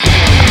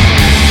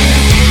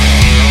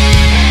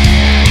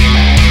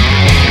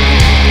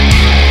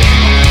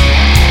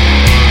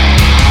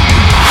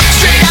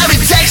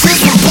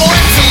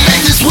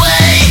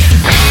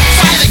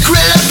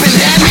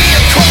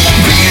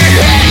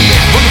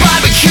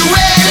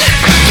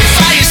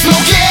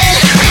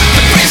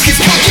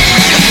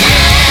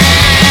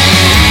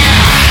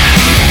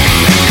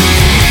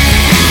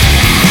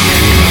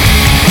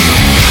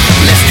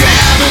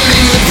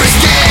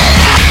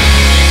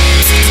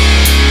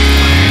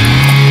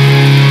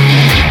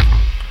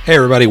Hey,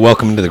 everybody.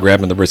 Welcome to the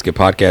Grabbing the Brisket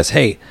podcast.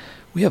 Hey,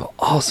 we have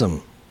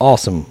an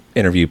awesome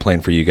interview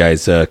planned for you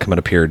guys coming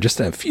up here just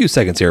in a few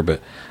seconds here.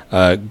 But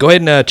go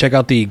ahead and check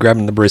out the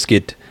Grabbing the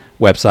Brisket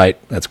website.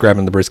 That's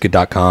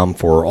grabbingthebrisket.com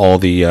for all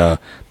the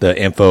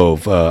info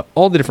of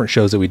all the different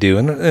shows that we do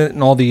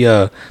and all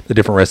the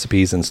different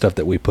recipes and stuff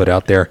that we put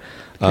out there.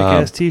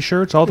 Kick-ass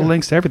T-shirts, all the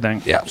links to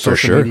everything. Yeah, for Social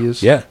sure.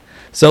 medias. Yeah.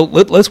 So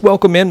let's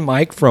welcome in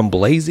Mike from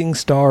Blazing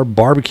Star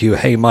Barbecue.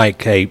 Hey,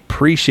 Mike. Hey,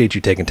 appreciate you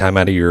taking time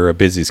out of your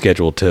busy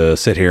schedule to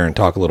sit here and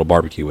talk a little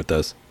barbecue with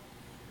us.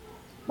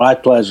 My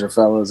pleasure,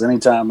 fellas.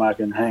 Anytime I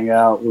can hang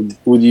out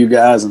with you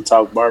guys and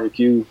talk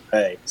barbecue,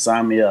 hey,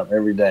 sign me up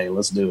every day.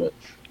 Let's do it.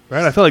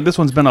 Right? I feel like this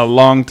one's been a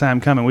long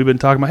time coming. We've been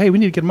talking about, hey, we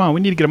need to get him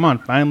on.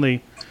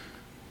 Finally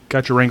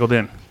got you wrangled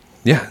in.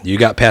 Yeah, you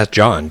got past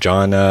John.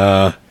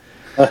 John,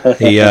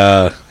 he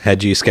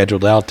had you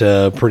scheduled out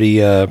pretty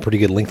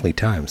good lengthy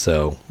time.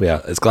 So,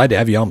 yeah, it's glad to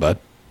have you on, bud.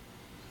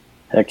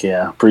 Heck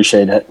yeah.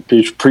 Appreciate it.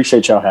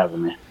 Appreciate y'all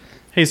having me.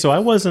 Hey, so I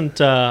wasn't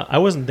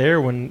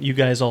there when you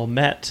guys all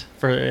met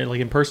for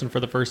in person for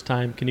the first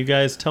time. Can you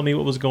guys tell me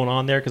what was going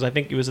on there? Because I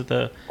think it was at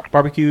the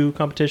barbecue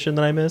competition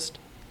that I missed.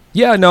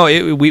 Yeah, no,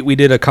 we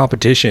did a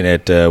competition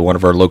at one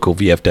of our local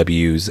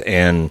VFWs,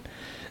 and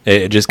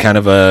it just kind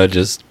of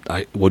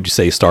would you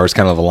say stars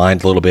kind of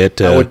aligned a little bit.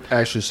 I would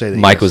actually say that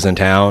Mike yes. was in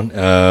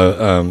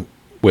town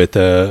with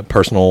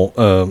personal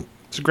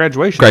It's a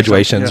graduation.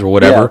 graduations Yeah. or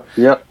whatever.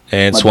 Yeah, yep.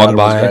 And My swung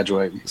daughter was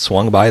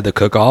graduating. by the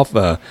cook-off,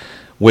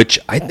 which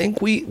I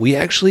think we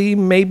actually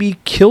maybe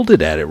killed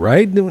it at it,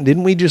 right?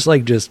 Didn't we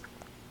just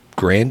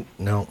grand?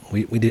 No,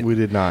 we didn't. We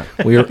did not.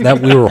 We were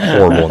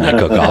horrible in that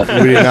cook-off.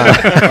 We did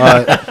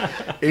not.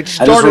 It I just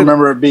started.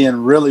 remember it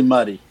being really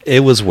muddy.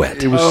 It was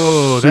wet. It was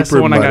Oh, that's the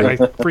super one muddy. I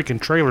got my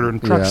freaking trailer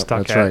and truck Yeah,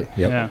 stuck that's at. right.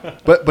 Yep. Yeah.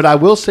 But I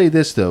will say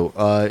this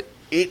though.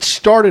 It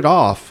started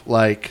off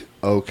like,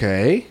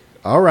 okay,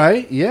 all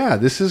right, yeah,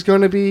 this is going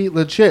to be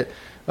legit.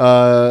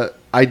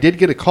 I did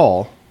get a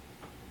call.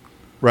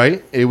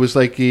 Right? It was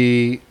like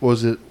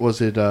was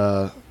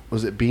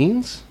it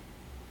Beans?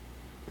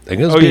 I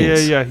think it was Oh,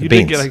 beans. yeah. You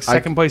Beans. did get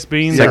second place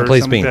beans. Second or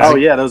place something beans. like that. Oh,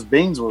 yeah. Those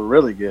beans were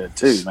really good,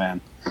 too,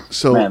 man.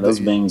 So Man, those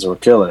beans were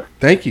killer.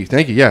 Thank you.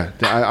 Yeah,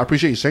 I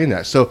appreciate you saying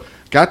that. So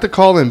got the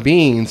call in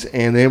Beans,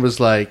 and it was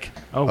like,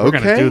 Oh, we're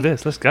going to do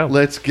this. Let's go.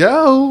 Let's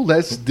go.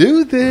 Let's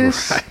do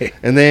this. Right.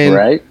 And then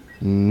Right?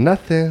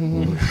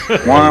 nothing.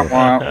 Wah,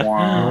 wah,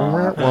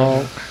 wah.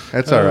 Well,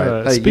 that's all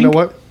right. Hey, you know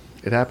what?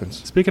 It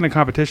happens. Speaking of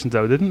competitions,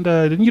 though,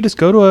 didn't you just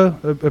go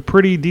to a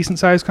pretty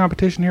decent-sized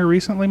competition here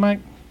recently, Mike?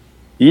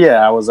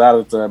 Yeah, I was out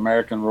at the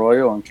American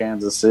Royal in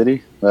Kansas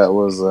City. That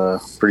was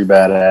pretty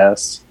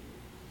badass.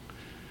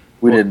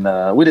 We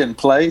didn't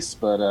place,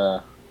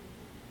 but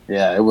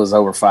yeah, it was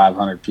over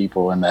 500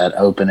 people in that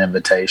open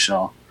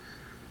invitational.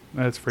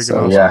 That's freaking So,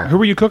 awesome. yeah. Who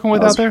were you cooking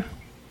with out there?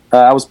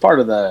 I was part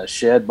of the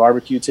Shed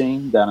barbecue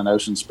team down in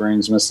Ocean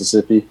Springs,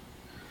 Mississippi.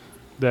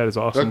 That is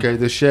awesome. Okay,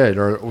 the shed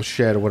or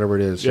whatever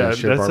it is. Yeah,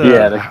 Shed that's barbecue.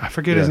 Yeah, I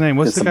forget his name.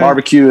 What's It's the the guy?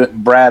 barbecue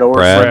at Brad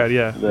Orson. Brad.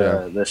 Yeah.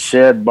 The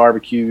Shed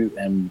barbecue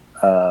and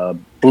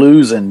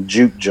blues and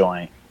juke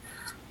joint.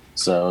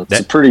 So it's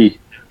a pretty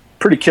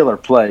killer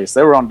place.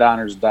 They were on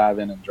Diners,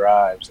 Dive-In, and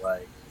Drives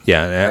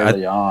Yeah,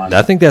 early on.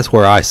 I think that's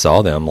where I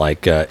saw them.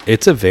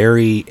 It's a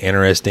very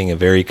interesting, a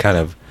very kind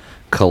of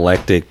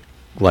eclectic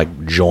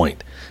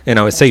joint. And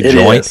I would say It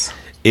joint. is.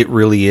 It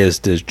really is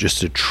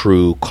just a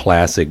true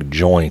classic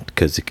joint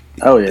because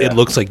it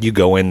looks like you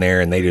go in there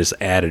and they just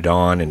added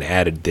on and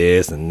added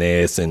this, and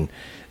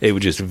it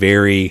was just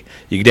very.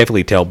 You could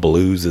definitely tell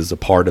blues is a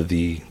part of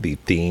the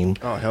theme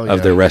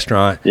of the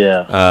restaurant.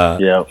 Yeah,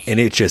 yeah. And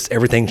it's just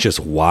everything's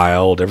just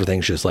wild.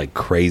 Everything's just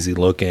crazy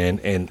looking,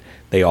 and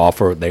they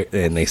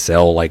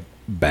sell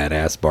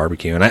badass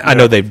barbecue. And I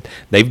know they've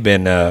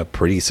been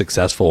pretty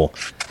successful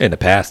in the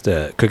past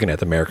cooking at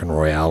the American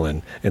Royale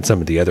and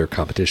some of the other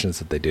competitions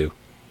that they do.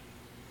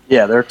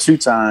 Yeah, they're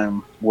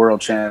two-time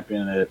world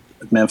champion at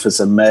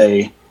Memphis in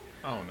May.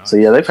 Oh, nice. So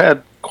yeah, they've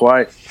had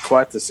quite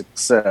the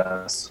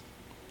success.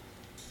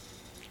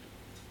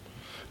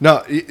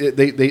 No,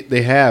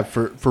 they have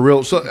for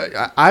real. So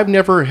I've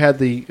never had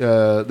the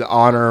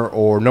honor,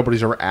 or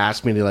nobody's ever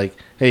asked me to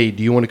hey,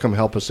 do you want to come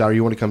help us out? Or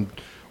you want to come,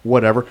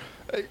 whatever.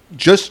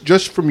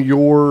 Just from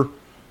your,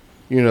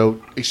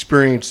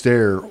 experience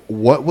there,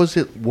 what was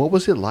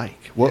it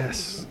like?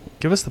 Yes.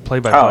 Give us the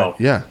play-by-play. Oh,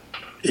 Yeah.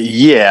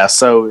 yeah.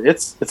 So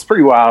it's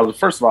pretty wild.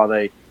 First of all,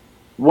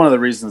 one of the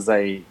reasons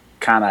they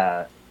kind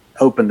of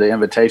opened the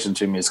invitation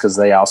to me is because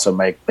they have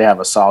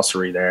a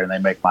saucery there, and they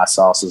make my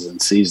sauces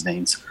and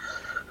seasonings.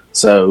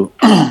 So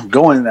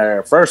going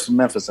there first in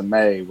Memphis in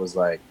May was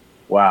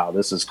wow,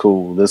 this is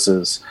cool. This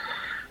is,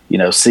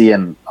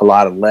 seeing a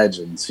lot of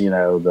legends,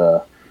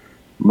 the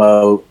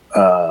Mo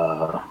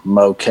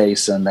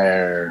Case in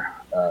there,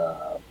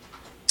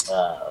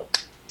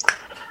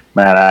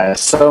 man, I have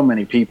so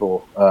many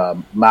people,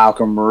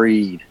 Malcolm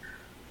Reed,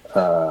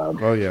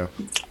 Oh yeah.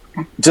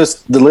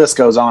 just the list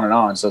goes on and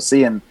on. So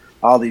seeing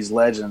all these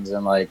legends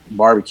and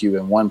barbecue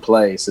in one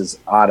place is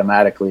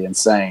automatically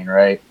insane,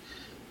 right?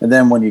 And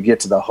then when you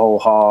get to the whole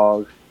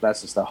hog,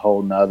 that's just a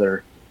whole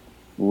nother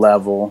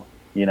level.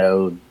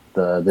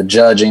 The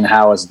judging,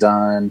 how it's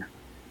done,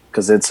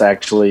 because it's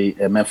actually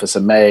at Memphis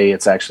in May.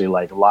 It's actually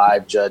like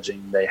live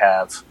judging. They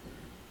have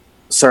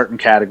certain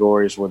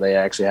categories where they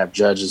actually have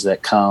judges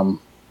that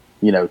come,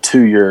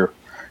 to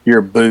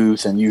your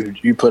booth, and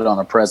you put on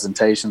a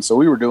presentation. So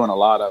we were doing a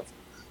lot of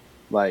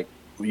like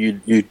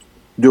you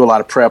do a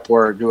lot of prep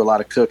work, do a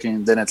lot of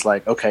cooking. Then it's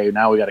like, okay,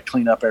 now we got to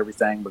clean up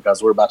everything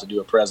because we're about to do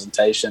a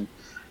presentation. And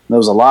there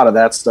was a lot of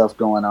that stuff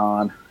going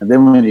on. And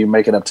then when you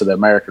make it up to the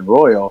American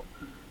Royal,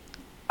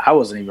 I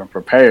wasn't even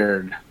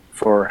prepared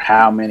for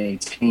how many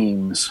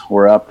teams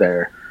were up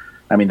there.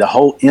 I mean, the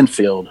whole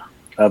infield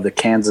of the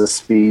Kansas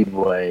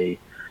Speedway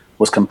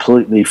was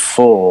completely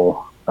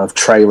full of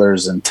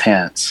trailers and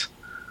tents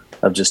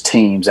of just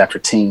teams after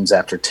teams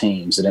after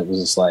teams. And it was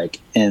just like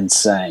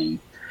insane.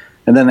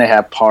 And then they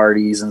have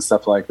parties and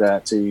stuff like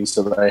that too.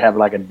 So they have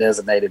like a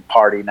designated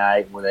party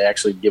night where they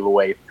actually give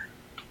away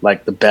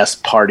like the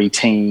best party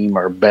team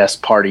or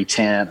best party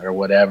tent or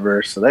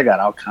whatever. So they got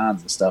all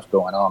kinds of stuff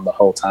going on the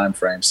whole time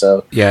frame.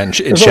 So yeah, and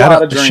there's a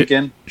lot of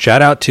drinking.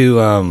 Shout out to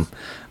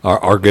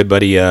our good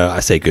buddy. I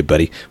say good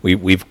buddy.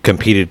 We've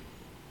competed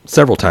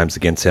several times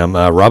against him.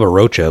 Robert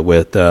Rocha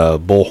with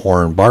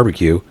Bullhorn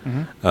Barbecue.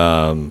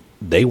 Mm-hmm.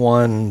 They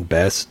won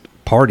best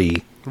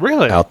party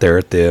Really? out there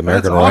at the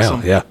American That's Royal.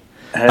 awesome. Yeah.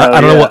 Hell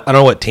I don't yeah. know. I don't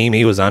know what team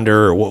he was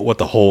under or what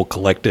the whole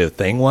collective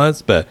thing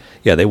was, but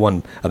yeah, they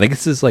won. I think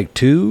this is like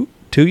two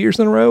years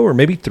in a row, or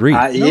maybe three.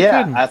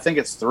 kidding. I think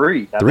it's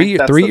three. I Three- think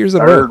that's three the years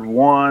in a row. third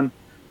one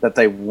that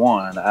they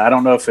won. I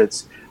don't know if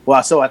it's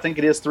so I think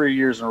it is 3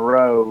 years in a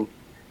row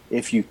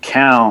if you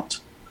count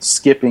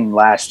skipping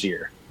last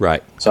year.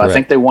 Right. So I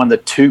think they won the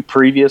two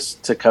previous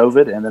to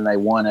COVID, and then they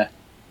won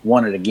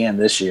it again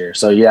this year.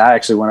 So yeah, I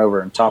actually went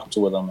over and talked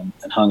with them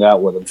and hung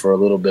out with them for a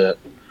little bit.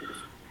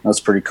 That's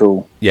pretty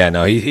cool. Yeah,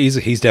 no,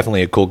 he's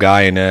definitely a cool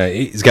guy, and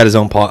he's got his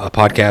own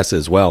podcast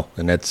as well,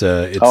 and it's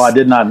I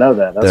did not know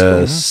that. That's the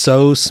cool.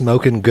 So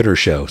Smokin' Gooder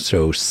Show.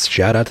 So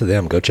shout out to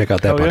them. Go check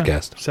out that Hell yeah.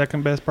 podcast.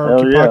 Second best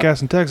barbecue Hell yeah.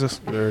 podcast in Texas.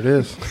 There it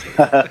is.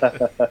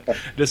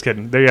 Just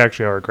kidding. They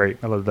actually are great.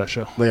 I love that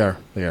show. They are.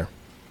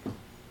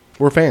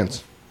 We're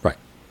fans. Right.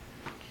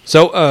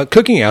 So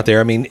cooking out there,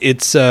 I mean,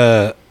 it's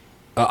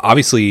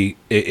obviously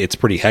it's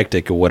pretty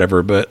hectic or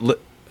whatever, but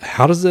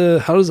how does the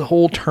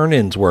whole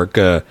turn-ins work?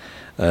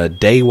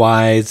 Day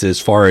wise, as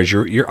far as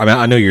you're I mean,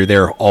 I know you're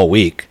there all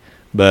week,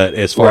 but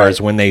as far Right.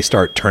 as when they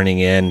start turning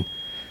in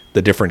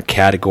the different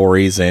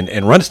categories and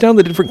run us down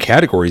the different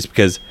categories,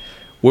 because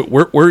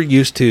we're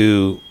used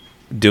to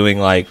doing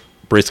like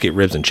brisket,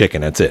 ribs, and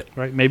chicken. That's it.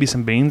 Right? Maybe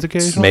some beans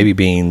occasionally. Maybe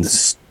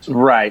beans.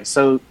 Right.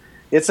 So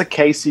it's a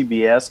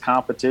KCBS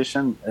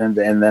competition, and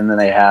then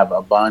they have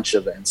a bunch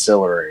of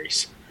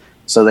ancillaries.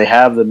 So they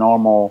have the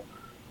normal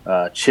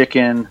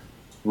chicken,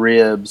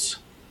 ribs,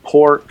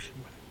 pork,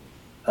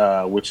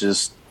 which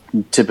is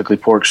typically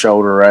pork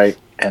shoulder, right?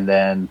 And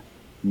then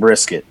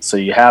brisket. So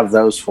you have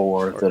those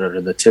four that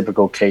are the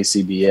typical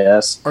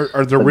KCBS.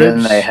 Are the But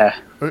ribs? then they have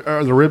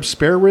Are the ribs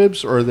spare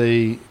ribs or are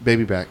they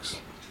baby backs?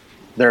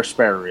 their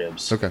spare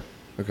ribs. Okay.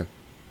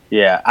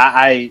 Yeah,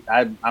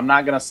 I'm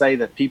not gonna say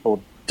that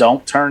people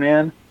don't turn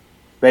in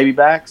baby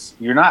backs.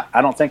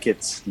 I don't think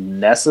it's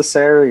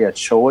necessarily a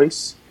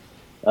choice.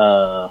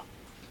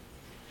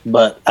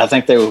 But I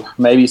think they were,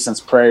 maybe since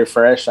Prairie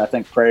Fresh, I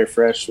think Prairie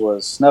Fresh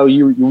was, no,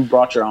 you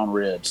brought your own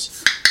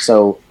ribs.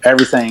 So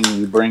everything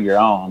you bring your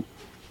own.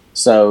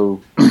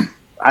 So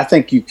I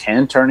think you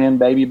can turn in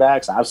baby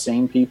backs. I've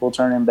seen people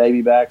turn in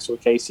baby backs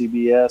with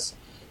KCBS.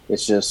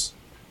 It's just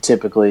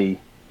typically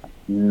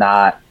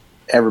not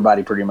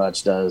everybody pretty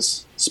much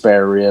does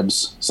spare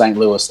ribs, St.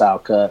 Louis style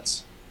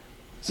cuts.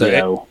 So you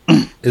know,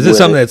 is this with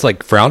something it. that's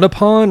like frowned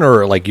upon,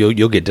 or like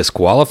you'll get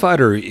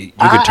disqualified, or you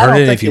I could turn don't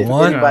it in think if you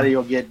want? Anybody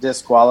will get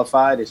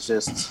disqualified. It's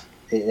just,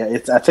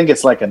 I think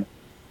it's like an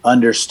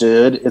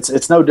understood.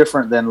 It's no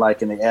different than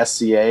like in the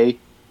SCA,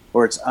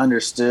 where it's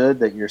understood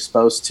that you're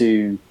supposed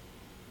to,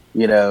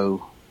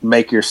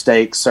 make your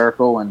steak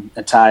circle and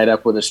tie it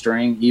up with a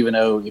string. Even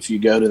though if you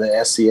go to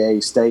the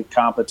SCA steak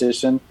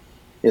competition,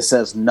 it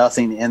says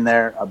nothing in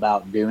there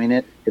about doing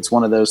it. It's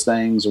one of those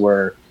things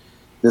where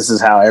this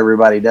is how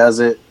everybody does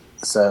it,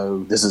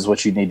 so this is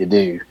what you need to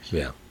do.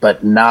 Yeah.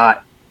 But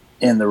not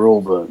in the rule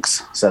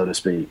books, so to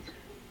speak.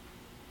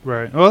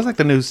 Right. Well, it's like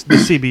the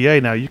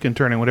CBA now. You can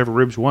turn in whatever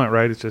ribs you want,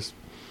 right? It's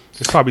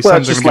probably Well,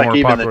 something it's just gonna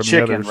be like more even popular the than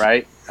chicken, others.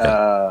 right?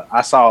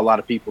 I saw a lot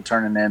of people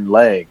turning in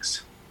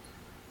legs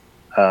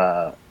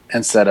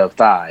instead of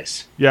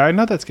thighs. Yeah, I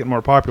know that's getting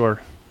more popular.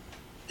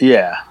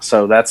 Yeah,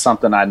 so that's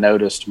something I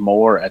noticed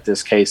more at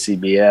this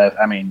KCBS.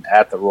 I mean,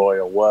 at the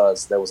Royal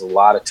there was a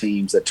lot of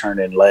teams that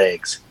turned in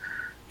legs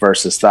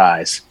versus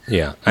thighs.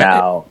 Yeah.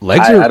 Now,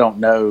 legs I don't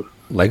know.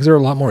 Legs are a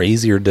lot more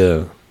easier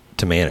to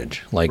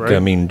manage. Like, Right. I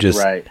mean,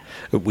 just Right.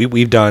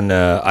 we've done.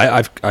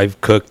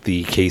 I've cooked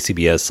the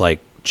KCBS like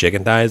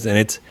chicken thighs, and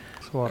it's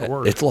It's a lot of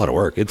work. it's a lot of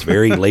work. It's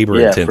very labor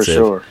Yeah, intensive.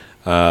 for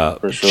sure.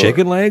 For sure.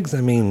 Chicken legs.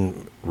 I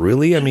mean,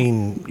 really. I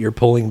mean, you're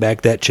pulling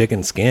back that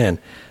chicken skin.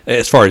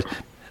 As far as,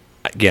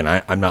 again,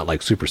 I'm not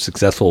like super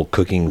successful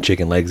cooking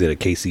chicken legs at a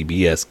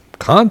KCBS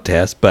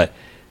contest, but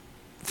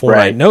for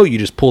Right. I know, you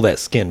just pull that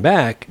skin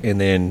back, and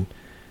then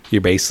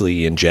you're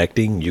basically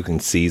injecting. You can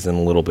season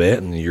a little bit,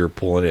 and you're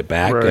pulling it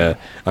back. Right.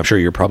 I'm sure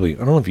you're probably, I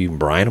don't know if you can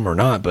brine them or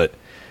not, but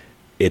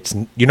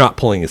you're not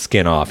pulling the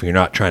skin off. You're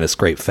not trying to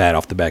scrape fat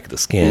off the back of the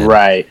skin.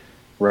 Right.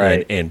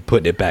 Right. And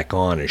putting it back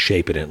on and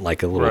shaping it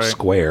like a little Right.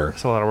 square.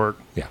 It's a lot of work.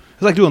 Yeah.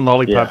 It's like doing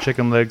lollipop Yeah.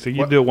 chicken legs.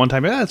 You do it one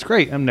time, yeah, that's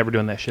great. I'm never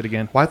doing that shit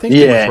again. Well, I think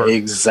Yeah, work.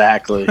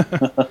 exactly.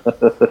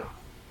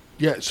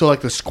 yeah. So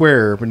like the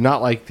square, but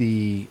not like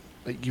the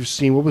like you've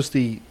seen. What was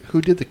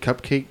who did the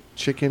cupcake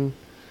chicken?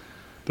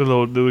 They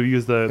would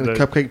use The the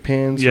cupcake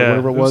pans yeah,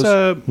 or whatever it was.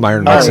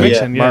 Myron Oh, Mixon. yeah.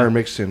 Mixon, yeah. Meyer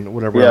Mixon,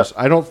 whatever Yeah. else.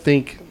 I don't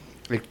think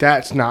like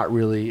that's not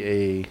really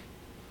a.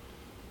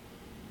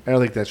 I don't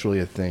think that's really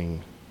a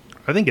thing.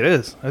 I think it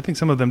is. I think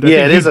some of them. Yeah,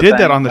 I it think is he a did thing.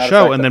 that on the Matter of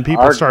show, fact, and then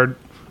people our- started.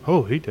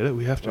 Oh, he did it.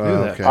 We have to do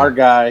Oh, that. okay. our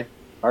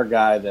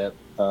guy that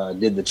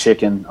did the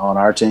chicken on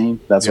our team,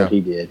 that's Yeah. what he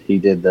did. He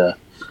did the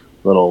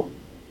little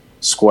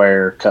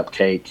square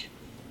cupcake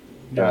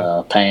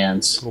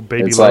pans. Little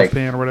baby It's loaf like,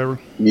 pan or whatever.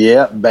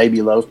 yeah,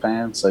 baby loaf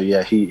pan. So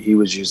yeah, he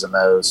was using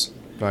those.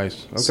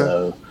 Nice. Okay.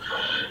 So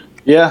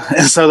yeah,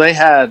 and so they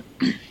had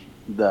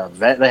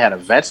they had a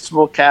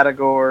vegetable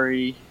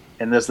category,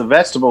 and there's the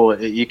vegetable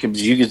you could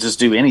just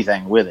do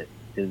anything with it.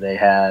 They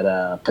had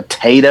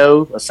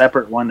potato, a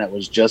separate one that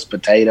was just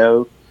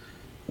potato.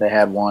 They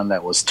had one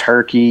that was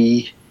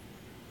turkey,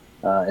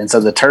 and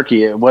so the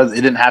turkey it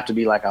didn't have to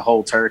be like a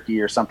whole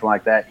turkey or something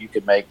like that. You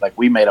could make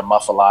we made a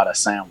muffalata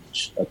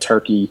sandwich, a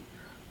turkey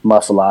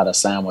muffalata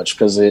sandwich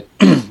because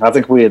I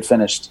think we had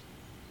finished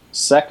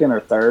second or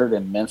third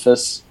in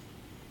Memphis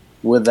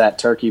with that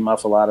turkey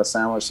muffalata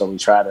sandwich. So we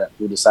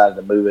decided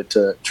to move it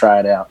to try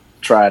it out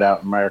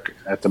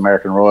at the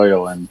American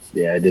Royal, and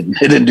yeah, it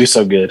didn't do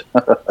so good.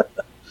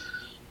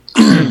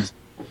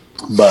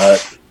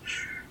 But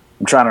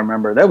I'm trying to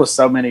remember. There was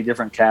so many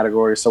different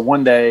categories. So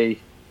one day,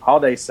 all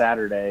day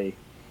Saturday,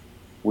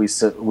 we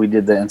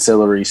did the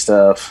ancillary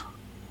stuff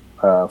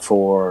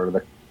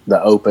for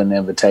the open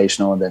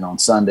invitational, and then on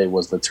Sunday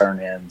was the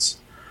turn-ins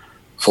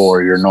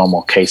for your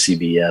normal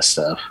KCBS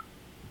stuff.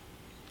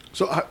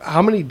 So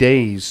how many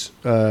days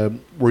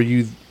were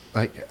you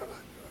like?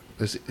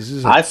 Is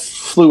this? I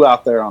flew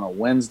out there on a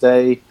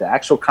Wednesday. The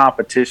actual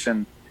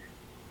competition,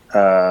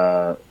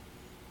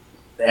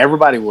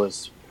 everybody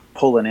was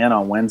pulling in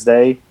on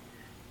Wednesday,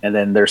 and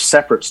then there's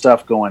separate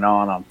stuff going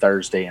on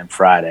Thursday and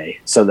Friday.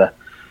 So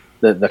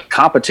the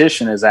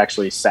competition is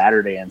actually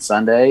Saturday and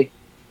Sunday,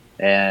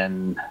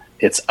 and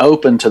it's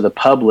open to the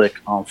public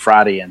on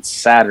Friday and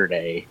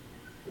Saturday.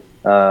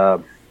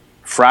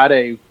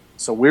 Friday,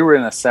 so we were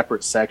in a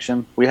separate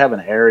section. We have an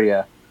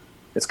area.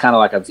 It's kind of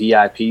like a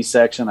VIP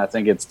section. I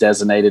think it's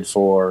designated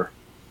for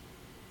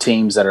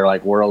teams that are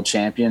like world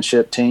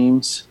championship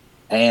teams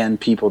and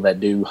people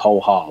that do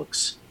whole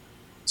hogs.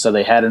 So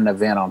they had an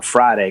event on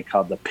Friday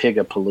called the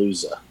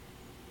Pigapalooza,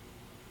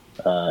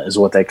 is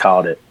what they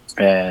called it.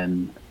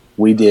 And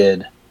we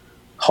did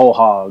whole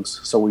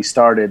hogs. So we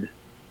started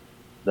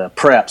the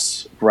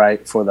preps,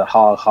 right, for the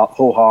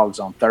whole hogs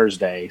on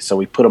Thursday. So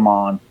we put them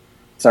on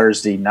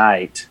Thursday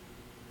night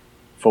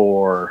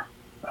for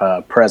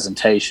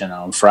presentation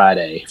on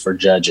Friday for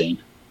judging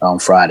on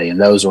Friday. And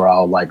those were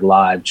all like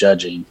live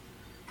judging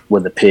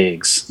with the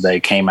pigs. They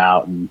came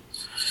out and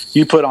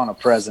you put on a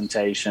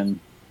presentation.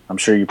 I'm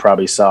sure you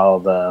probably saw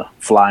the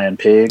flying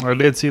pig. I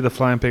did see the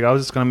flying pig. I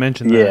was just going to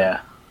mention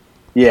that.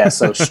 Yeah.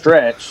 So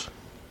Stretch,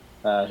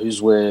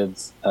 who's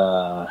with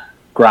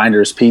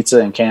Grinders Pizza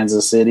in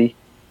Kansas City,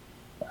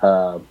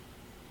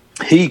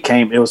 he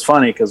came. It was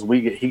funny because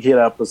he hit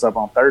us up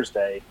on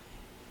Thursday,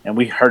 and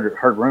we heard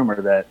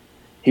rumor that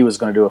he was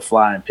going to do a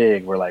flying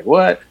pig. We're like,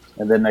 what?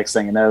 And then next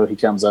thing you know, he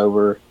comes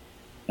over,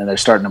 and they're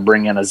starting to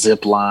bring in a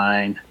zip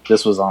line.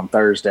 This was on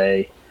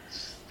Thursday.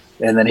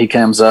 And then he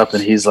comes up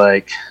and he's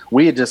like,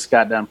 we had just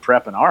got done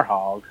prepping our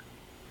hog,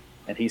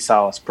 and he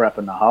saw us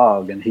prepping the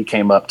hog, and he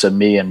came up to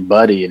me and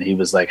Buddy and he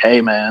was like, hey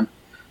man,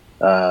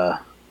 will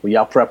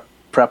y'all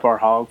prep our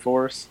hog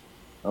for us?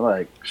 I'm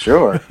like,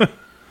 sure.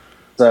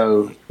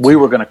 So we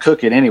were going to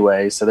cook it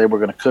anyway. So they were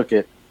going to cook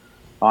it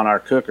on our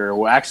cooker.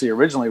 Well, actually,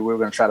 originally we were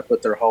going to try to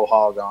put their whole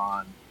hog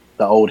on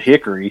the old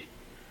hickory.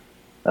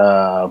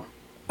 But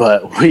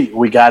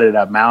we got it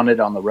mounted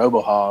on the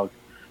RoboHog.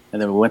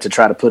 And then we went to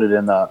try to put it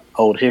in the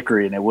old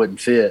hickory, and it wouldn't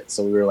fit.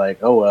 So we were like,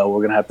 oh, well, we're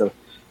going to have to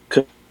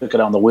cook it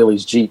on the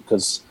Willie's Jeep,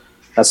 because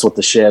that's what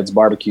the Sheds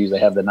barbecues. They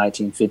have the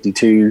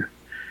 1952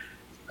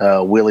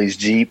 Willie's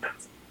Jeep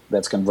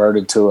that's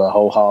converted to a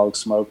whole hog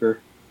smoker.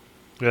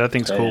 Yeah, that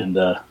thing's cool. And,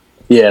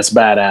 yeah, it's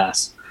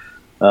badass.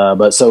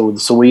 But so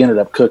we ended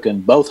up cooking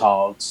both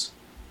hogs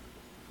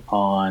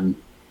on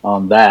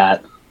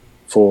that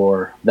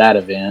for that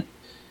event.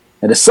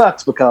 And it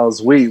sucks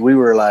because we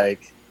were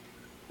like,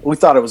 we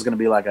thought it was going to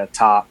be like a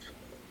top.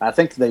 I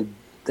think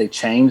they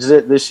changed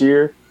it this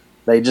year.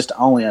 They just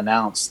only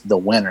announced the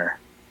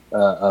winner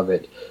of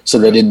it. So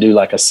they didn't do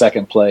like a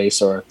second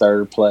place or a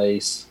third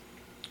place.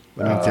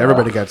 That means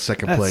everybody got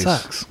second That place.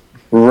 sucks.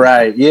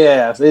 Right.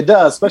 Yeah, it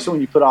does, especially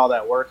when you put all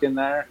that work in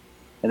there.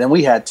 and then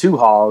we had 2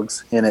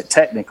 hogs in it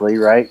technically,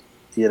 right?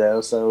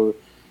 So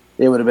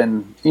it would have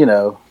been,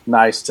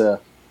 nice to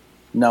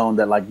known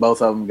that like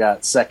both of them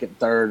got second,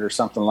 third, or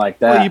something like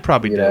that. Well, you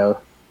probably did.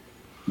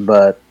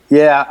 But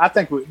yeah, I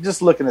think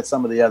just looking at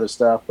some of the other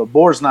stuff, but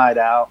Boar's Night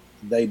Out,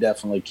 they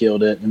definitely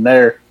killed it, and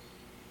they're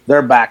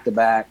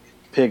back-to-back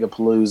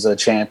Pigapalooza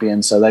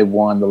champions, so they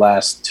won the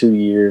last 2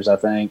 years, I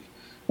think,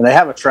 and they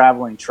have a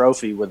traveling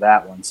trophy with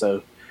that one.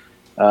 So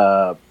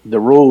the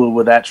rule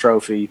with that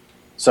trophy,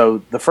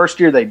 so the first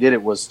year they did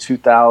it was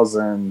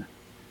 2000,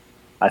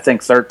 I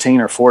think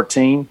 13 or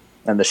 14,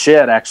 and the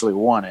Shed actually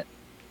won it.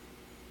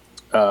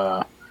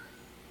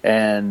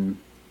 And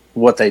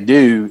what they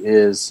do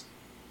is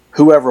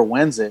whoever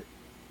wins it,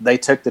 they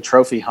took the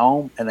trophy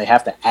home and they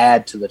have to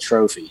add to the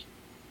trophy.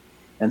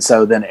 And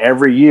so then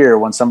every year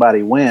when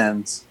somebody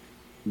wins,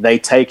 they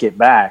take it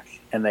back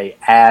and they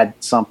add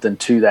something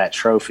to that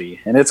trophy.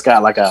 And it's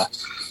got like a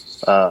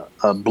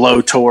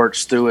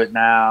blowtorch through it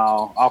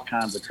now, all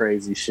kinds of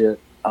crazy shit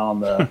on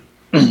the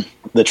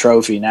the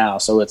trophy now.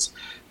 So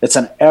it's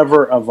an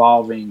ever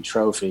evolving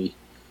trophy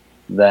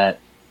that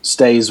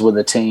stays with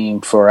the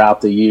team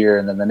throughout the year,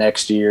 and then the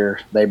next year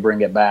they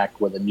bring it back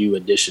with a new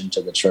addition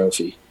to the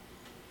trophy.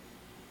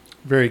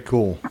 Very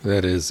cool.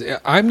 That is,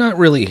 I'm not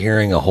really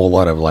hearing a whole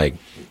lot of like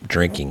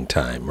drinking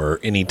time or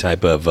any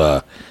type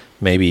of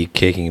maybe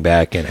kicking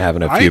back and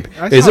having a few.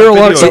 Is there a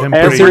lot?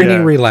 Is there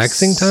any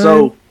relaxing time?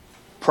 So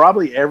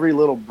probably every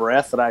little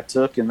breath that I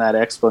took in that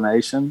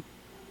explanation,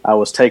 I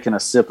was taking a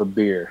sip of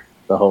beer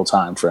the whole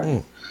time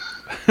frame.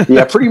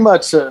 Yeah, pretty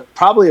much.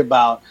 Probably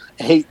about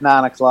 8,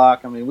 9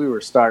 o'clock. I mean, we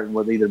were starting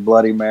with either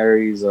Bloody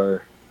Marys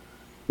or,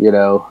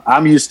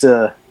 I'm used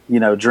to,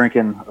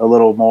 drinking a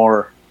little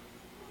more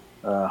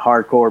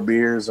hardcore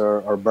beers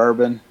or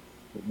bourbon.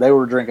 They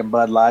were drinking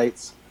Bud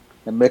Lights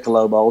and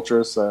Michelob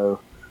Ultra, so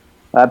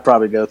I'd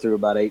probably go through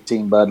about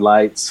 18 Bud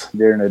Lights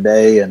during the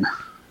day, and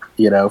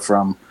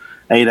from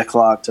 8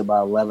 o'clock to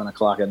about 11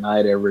 o'clock at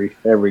night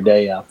every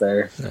day out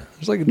there. Yeah,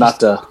 it's like not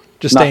to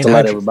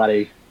let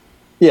everybody.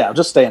 Yeah,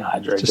 just staying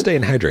hydrated. Just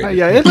staying hydrated.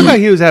 Yeah, it looked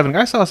like he was having.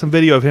 I saw some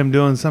video of him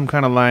doing some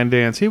kind of line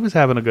dance. He was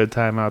having a good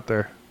time out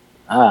there.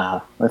 I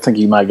think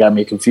you might got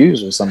me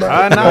confused with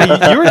somebody. No,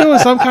 you were doing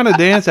some kind of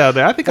dance out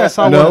there. I think I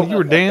saw one. You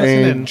were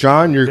dancing. And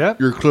John,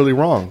 you're clearly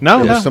wrong.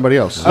 No, it was somebody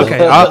else.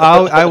 Okay,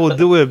 I will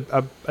do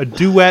a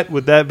duet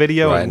with that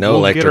video. Right, and no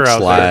we'll get her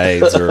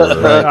electric out slides or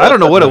I don't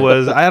know what it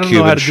was. I don't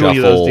know how Cuban to do any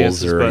of those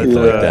dances or anything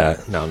like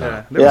that. No.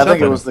 Yeah, I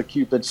think it was the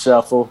Cupid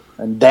Shuffle,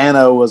 and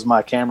Dano was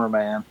my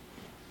cameraman.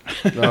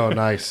 Oh,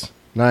 nice.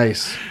 I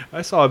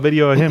saw a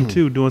video of him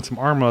too doing some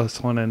arm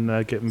wrestling and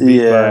getting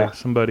beat by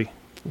somebody.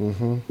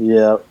 Mm-hmm.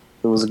 Yeah,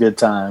 it was a good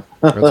time.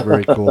 That's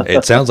very cool.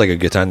 It sounds like a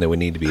good time that we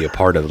need to be a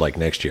part of like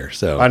next year.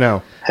 So I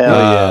know. Hell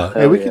yeah.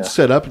 Hey, we could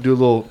set up and do a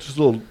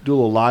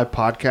little live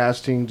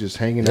podcasting, just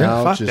hanging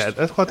out. Fuck that.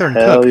 Let's go out there and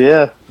Hell cook.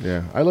 yeah.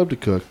 Yeah, I love to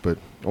cook, but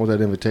I want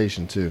that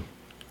invitation too.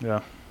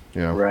 Yeah.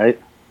 Right.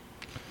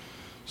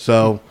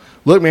 So,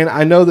 look, man,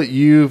 I know that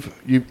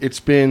it's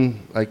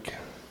been like,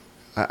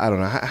 I don't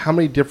know how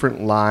many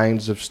different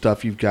lines of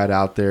stuff you've got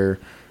out there.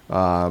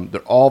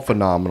 They're all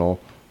phenomenal.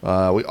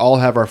 We all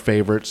have our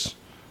favorites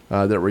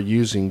that we're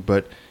using,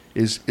 but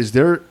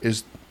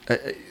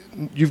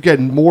you've got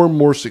more and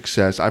more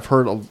success. I've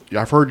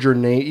heard your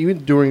name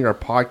even during our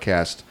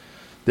podcast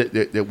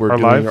that we're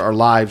doing our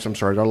lives. I'm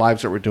sorry, our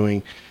lives that we're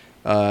doing.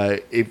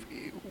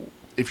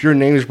 If your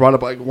name is brought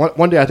up, like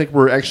one day, I think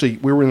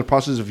we were in the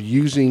process of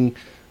using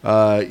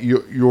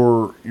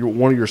your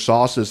one of your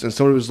sauces, and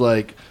somebody was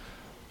like,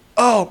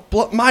 "Oh,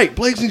 Mike,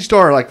 Blazing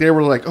Star!" Like they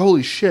were like,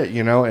 "Holy shit!"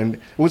 And it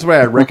wasn't what I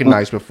had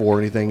recognized before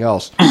or anything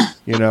else,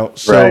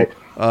 So, right.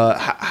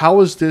 How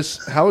has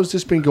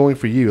this been going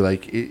for you?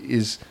 Like,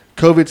 is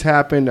COVID's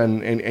happened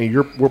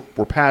and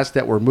we're past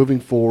that. We're moving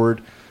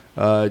forward.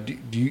 Do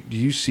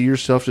you see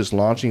yourself just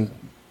launching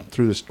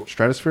through the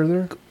stratosphere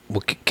there?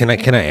 Well, can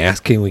I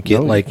ask? Can we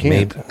get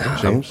maybe?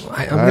 James,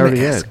 I'm going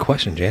to ask a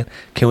question, Jan.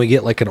 Can we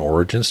get like an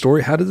origin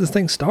story? How did this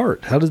thing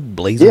start? How does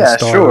Blazing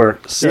Star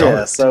start?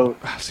 Yeah, so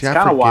it's kind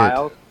of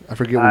wild. I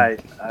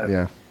forget.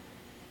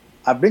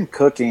 I've been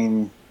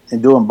cooking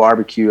and doing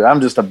barbecue.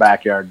 I'm just a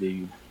backyard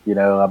dude.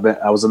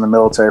 I was in the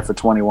military for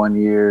 21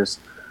 years.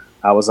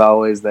 I was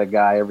always that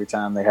guy every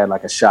time they had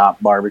like a shop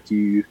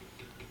barbecue,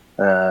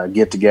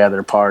 get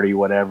together, party,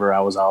 whatever. I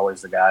was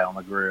always the guy on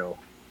the grill.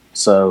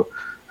 So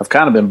I've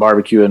kind of been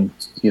barbecuing,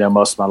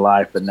 most of my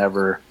life, but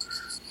never,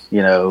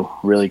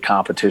 really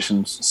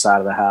competition side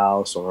of the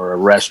house or a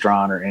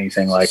restaurant or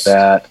anything like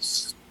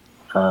that.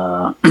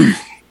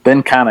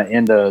 Been kind of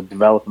into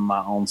developing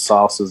my own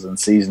sauces and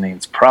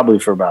seasonings probably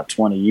for about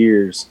 20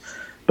 years.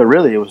 But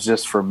really, it was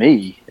just for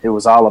me. It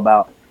was all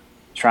about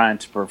trying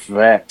to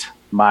perfect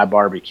my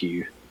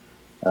barbecue.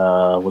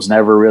 Was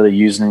never really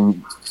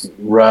using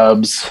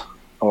rubs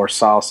or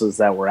sauces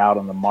that were out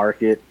on the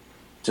market.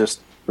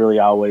 Just really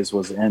always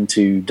was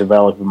into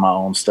developing my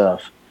own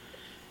stuff.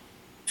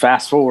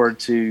 Fast forward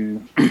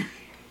to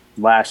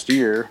last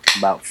year,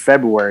 about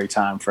February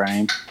time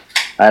frame,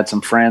 I had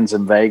some friends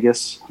in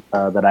Vegas,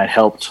 that I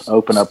helped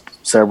open up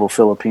several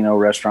Filipino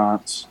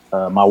restaurants.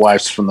 My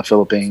wife's from the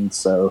Philippines,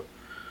 so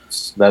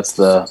that's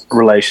the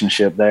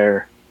relationship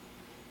there.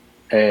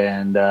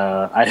 And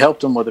I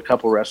helped them with a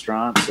couple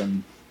restaurants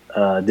and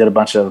did a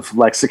bunch of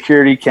like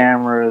security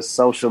cameras,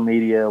 social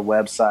media,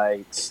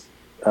 websites,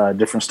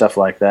 different stuff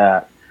like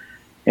that.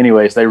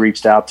 Anyways, they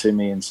reached out to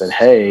me and said,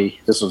 hey,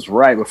 this was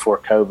right before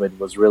COVID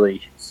was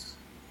really,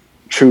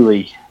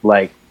 truly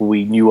like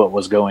we knew what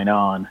was going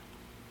on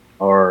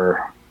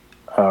or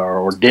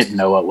didn't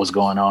know what was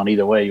going on.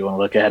 Either way you want to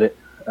look at it.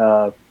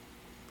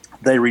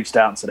 They reached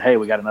out and said, hey,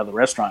 we got another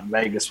restaurant in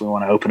Vegas we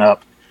want to open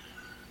up.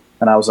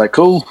 And I was like,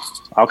 cool,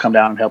 I'll come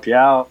down and help you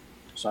out.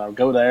 So I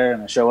go there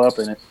and I show up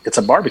and it's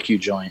a barbecue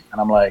joint. And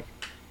I'm like,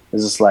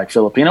 is this like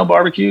Filipino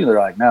barbecue? They're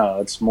like, no,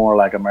 it's more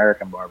like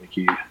American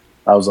barbecue.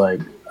 I was like,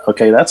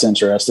 okay, that's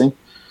interesting.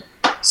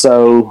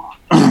 So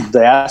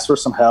they asked for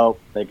some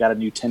help. They got a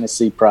new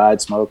Tennessee Pride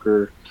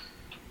smoker.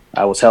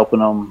 I was helping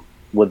them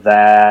with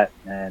that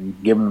and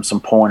giving them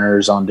some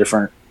pointers on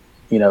different,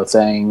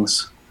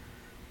 things.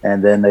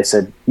 And then they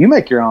said, you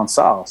make your own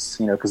sauce,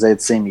 because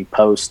they'd seen me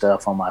post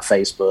stuff on my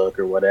Facebook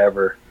or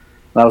whatever.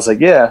 And I was like,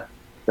 yeah.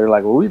 They're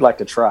like, well, we'd like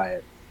to try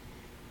it.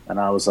 And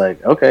I was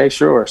like, okay,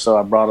 sure. So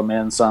I brought them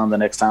in some the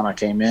next time I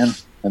came in.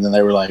 And then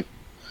they were like,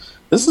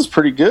 this is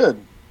pretty good.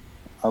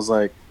 I was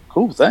like,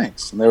 cool,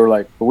 thanks. And they were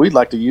like, well, we'd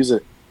like to use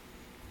it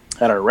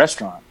at our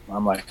restaurant.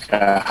 I'm like,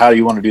 how do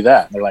you want to do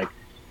that? And they're like,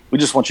 we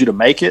just want you to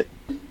make it,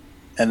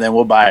 and then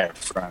we'll buy it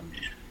from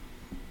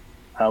you.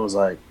 I was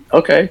like,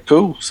 okay,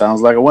 cool.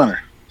 Sounds like a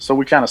winner. So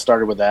we kind of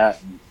started with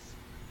that. And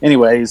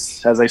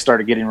anyways, as they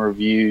started getting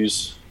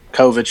reviews,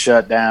 COVID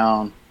shut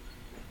down.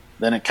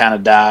 Then it kind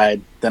of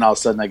died. Then all of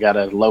a sudden, I got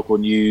a local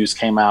news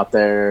came out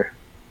there,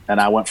 and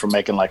I went from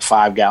making like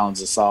 5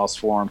 gallons of sauce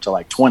for them to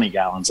like 20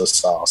 gallons of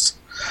sauce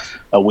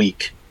a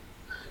week.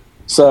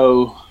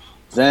 So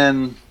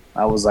then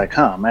I was like,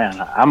 man,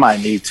 I might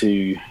need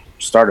to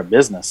start a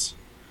business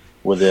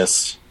with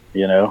this,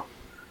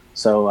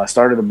 So I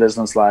started a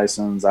business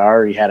license. I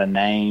already had a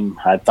name.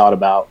 I'd thought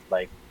about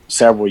like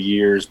several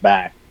years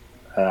back.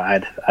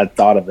 I'd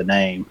thought of a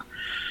name.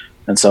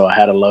 And so I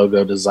had a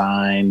logo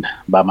designed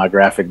by my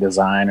graphic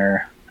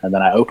designer. And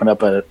then I opened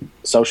up a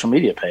social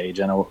media page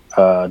and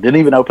didn't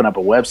even open up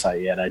a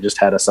website yet. I just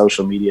had a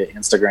social media,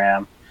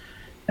 Instagram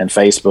and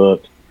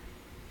Facebook,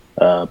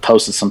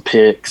 posted some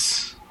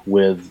pics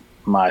with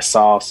my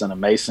sauce in a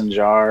mason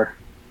jar.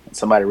 And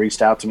somebody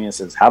reached out to me and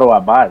says, how do I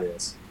buy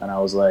this? And I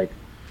was like,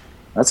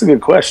 that's a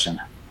good question.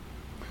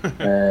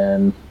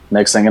 And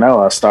next thing you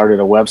know, I started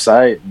a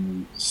website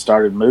and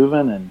started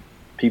moving, and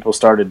people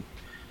started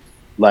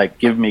like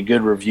giving me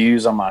good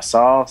reviews on my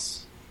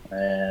sauce.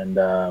 And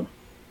I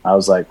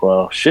was like,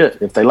 well,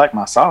 shit, if they like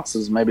my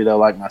sauces, maybe they'll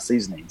like my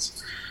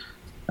seasonings.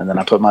 And then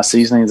I put my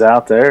seasonings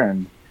out there,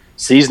 and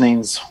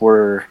seasonings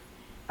were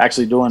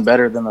actually doing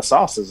better than the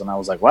sauces. And I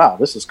was like, wow,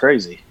 this is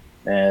crazy.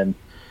 And,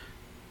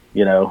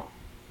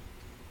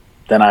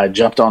 then I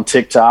jumped on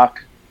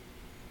TikTok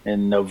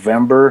in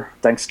November,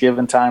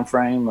 Thanksgiving time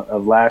frame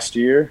of last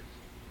year,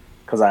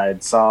 because I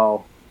had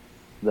saw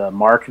the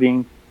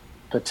marketing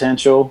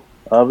potential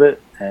of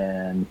it.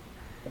 And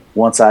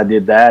once I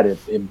did that,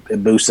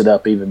 it boosted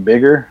up even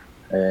bigger.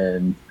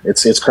 And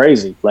it's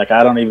crazy. Like,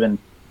 I don't even,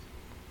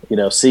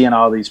 seeing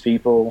all these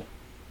people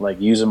like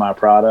using my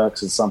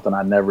products is something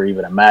I never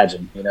even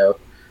imagined,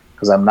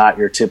 because I'm not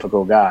your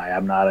typical guy.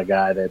 I'm not a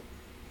guy that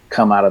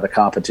come out of the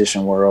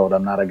competition world.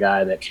 I'm not a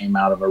guy that came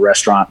out of a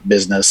restaurant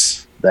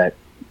business that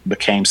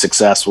became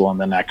successful and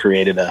then I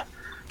created a,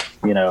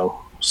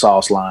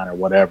 sauce line or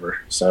whatever.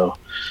 So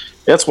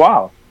it's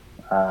wild.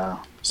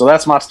 So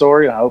that's my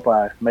story. I hope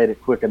I made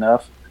it quick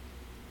enough.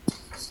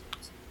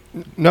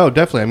 No,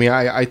 definitely. I mean,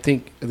 I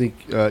think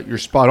you're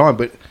spot on.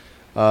 But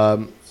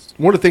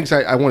one of the things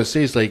I want to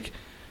say is like,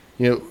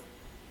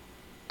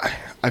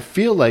 I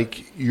feel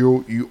like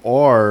you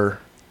are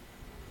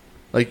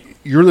like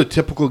you're the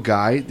typical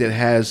guy that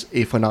has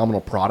a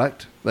phenomenal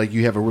product. Like,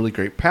 you have a really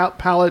great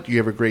palate. You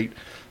have a great.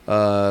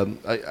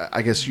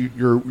 I guess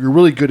you're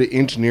really good at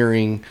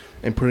engineering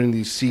and putting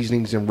these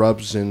seasonings and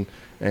rubs and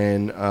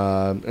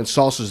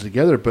sauces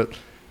together. But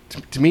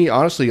to me,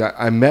 honestly,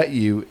 I met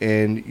you,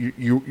 and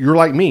you're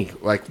like me.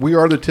 Like, we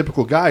are the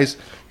typical guys.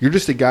 You're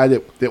just a guy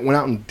that went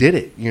out and did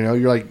it. You're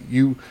like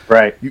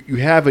right. You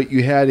had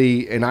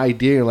an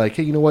idea. You're like,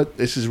 hey, you know what?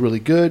 This is really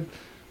good.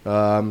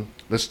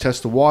 Let's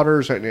test the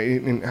waters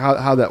and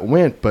how that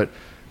went. But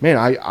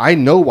man, I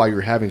know why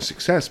you're having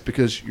success,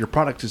 because your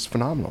product is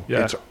phenomenal.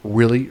 Yeah. It's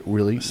really,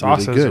 really,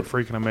 Sauces really good. are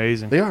freaking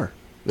amazing. They are.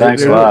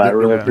 Thanks a lot. I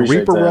really The appreciate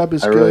Reaper that. rub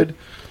is good.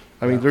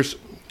 I mean,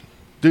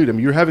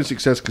 you're having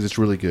success because it's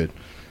really good.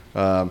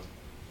 But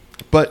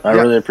I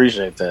really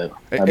appreciate that.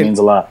 That means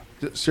a lot.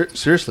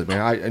 Seriously, man,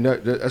 I know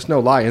that's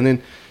no lie. And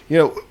then,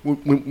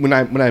 when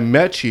I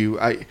met you,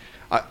 I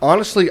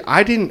honestly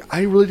I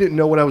really didn't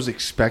know what I was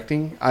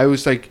expecting. I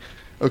was like,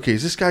 okay,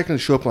 is this guy going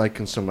to show up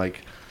in some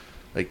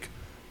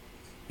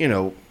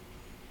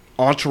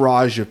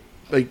entourage of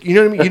like, you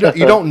know what I mean?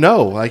 You don't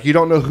know. Like, you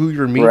don't know who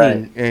you're meeting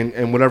Right.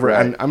 and whatever.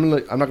 Right. I'm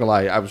not gonna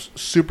lie. I was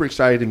super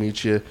excited to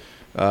meet you.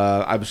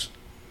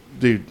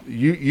 Dude,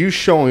 you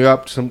showing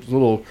up to some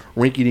little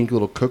rinky-dink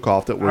little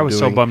cook-off that we're doing. I was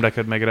so bummed I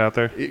couldn't make it out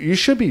there. You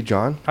should be,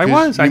 John. I 'cause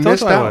was. I you told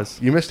missed you I out. was.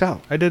 You missed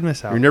out. I did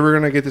miss out. You're never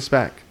gonna get this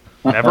back.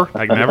 Never?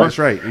 Like never? That's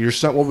right. Your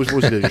son. What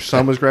was it? Your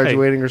son was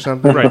graduating or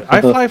something. Right.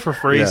 I fly for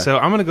free, Yeah. so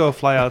I'm going to go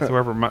fly out to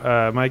wherever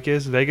Mike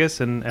is,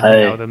 Vegas, and hang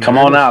Hey, out with him. come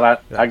there. on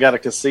out. I got a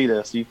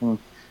casitas. You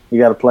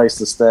got a place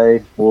to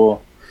stay.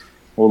 We'll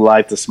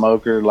light the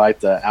smoker, light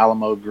the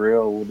Alamo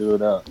grill. We'll do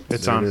it up.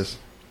 It's There on. it is.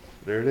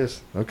 There it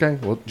is. Okay.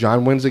 Well,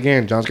 John wins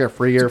again. John's got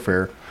free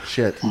airfare.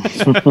 Shit.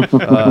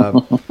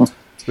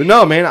 But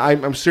no, man,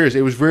 I'm serious.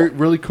 It was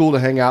really cool to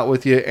hang out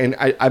with you, and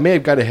I may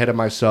have got ahead of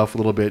myself a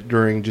little bit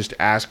during just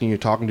asking you,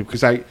 talking to you,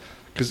 because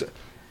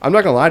I'm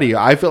not gonna lie to you.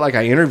 I feel like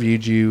I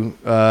interviewed you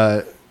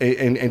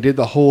and did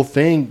the whole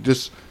thing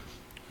just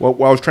while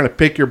I was trying to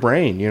pick your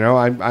brain. You know,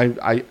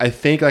 I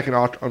think like an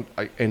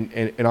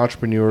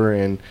entrepreneur,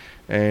 and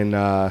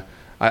I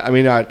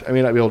may not be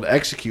able to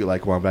execute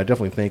like one, but I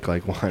definitely think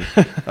like one.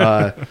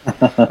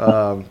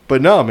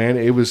 But no, man,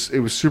 it was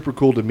super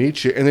cool to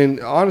meet you. And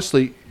then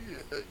honestly,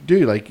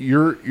 dude, like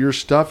your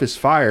stuff is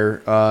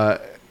fire.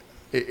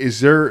 Is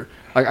there?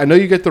 I know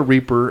you get the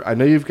Reaper. I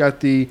know you've got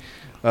the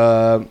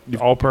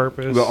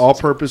All-purpose. the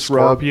all-purpose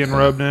rub. Scorpion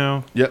rub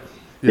now. Yep.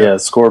 Yeah,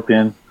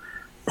 scorpion,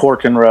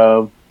 pork and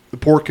rub, The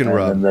pork and and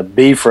rub. then the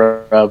beef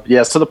rub.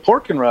 Yeah, so the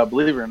pork and rub,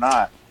 believe it or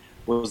not,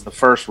 was the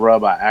first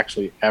rub I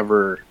actually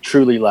ever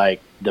truly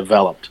like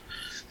developed.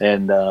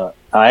 And I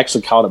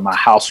actually called it my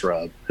house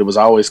rub. It was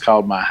always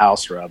called my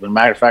house rub. And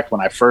matter of fact,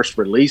 when I first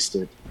released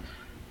it,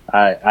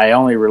 I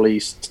only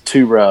released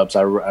 2 rubs.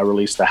 I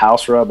released the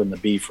house rub and the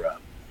beef rub.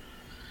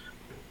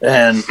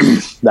 And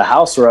the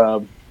house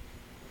rub,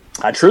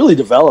 I truly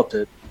developed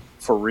it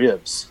for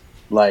ribs,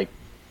 like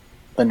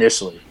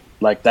initially.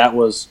 Like that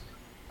was,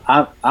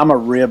 I'm a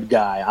rib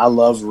guy. I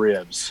love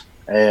ribs.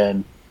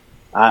 And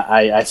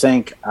I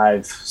think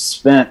I've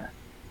spent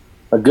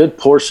a good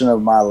portion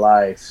of my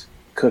life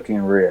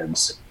cooking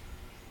ribs,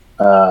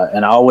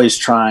 and always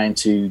trying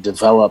to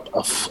develop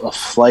a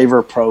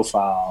flavor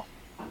profile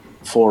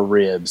for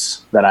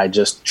ribs that I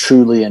just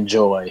truly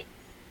enjoy.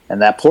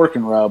 And that pork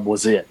and rub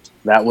was it.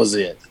 That was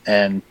it.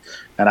 And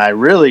I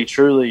really,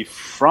 truly,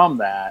 from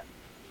that,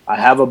 I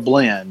have a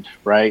blend,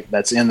 right,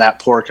 that's in that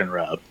pork and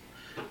rub.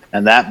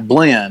 And that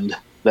blend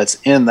that's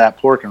in that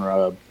pork and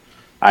rub,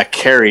 I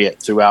carry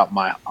it throughout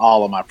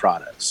all of my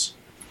products.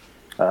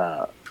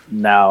 In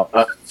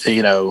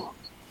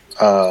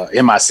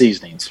my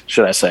seasonings,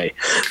 should I say.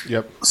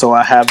 Yep. So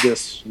I have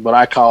this, what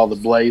I call the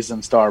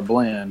Blazing Star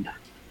blend.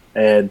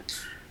 And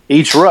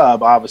each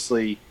rub,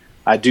 obviously,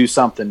 I do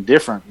something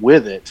different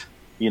with it,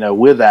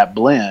 with that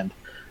blend.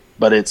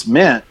 But it's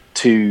meant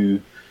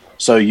to,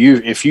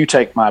 if you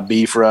take my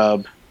beef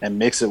rub and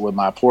mix it with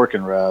my pork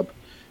and rub,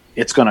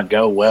 it's going to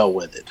go well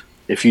with it.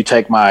 If you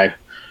take my,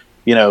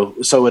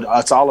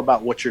 it's all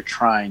about what you're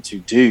trying to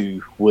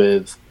do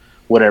with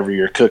whatever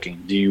you're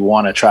cooking. Do you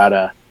want to try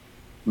to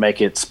make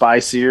it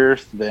spicier?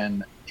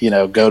 Then,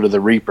 go to the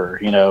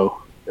Reaper,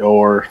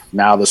 or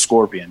now the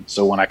Scorpion.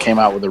 So when I came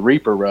out with the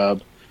Reaper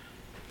rub,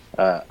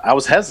 I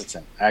was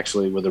hesitant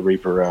actually with the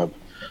Reaper rub.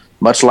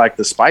 Much like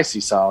the spicy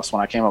sauce,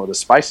 when I came out with the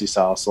spicy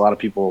sauce, a lot of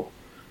people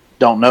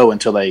don't know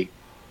until they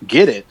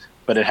get it,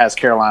 but it has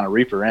Carolina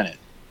Reaper in it.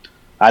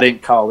 I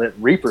didn't call it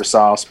Reaper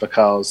sauce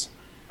because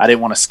I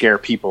didn't want to scare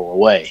people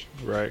away.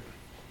 Right.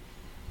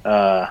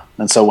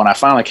 And so when I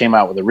finally came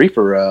out with the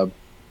Reaper rub,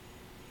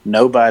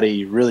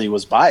 nobody really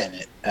was buying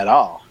it at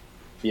all,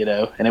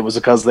 and it was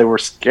because they were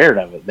scared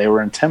of it. They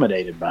were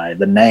intimidated by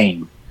the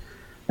name.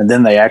 And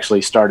then they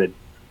actually started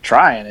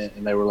trying it,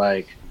 and they were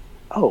like,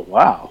 oh,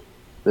 wow.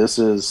 This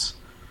is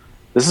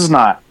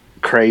not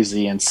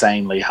crazy,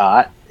 insanely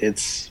hot.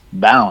 It's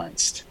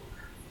balanced,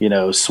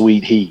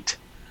 sweet heat.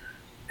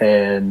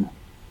 And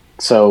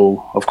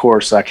so, of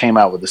course, I came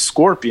out with the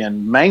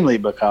Scorpion mainly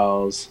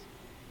because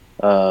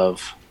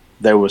of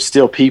there was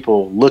still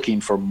people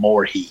looking for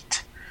more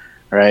heat,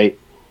 right?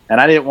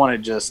 And I didn't want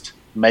to just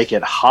make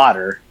it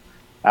hotter.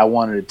 I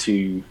wanted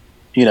to,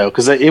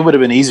 because it would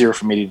have been easier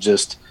for me to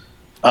just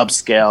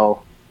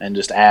upscale and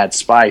just add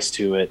spice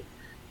to it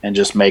and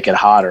just make it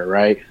hotter,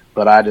 right?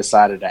 But I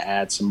decided to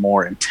add some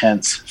more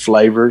intense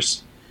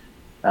flavors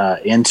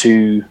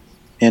into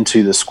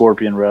the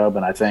Scorpion rub,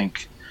 and I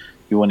think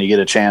when you get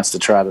a chance to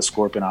try the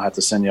Scorpion, I'll have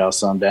to send y'all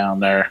some down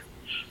there.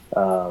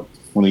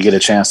 When you get a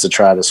chance to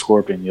try the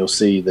Scorpion, you'll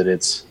see that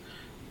it's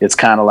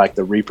kind of like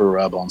the Reaper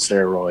rub on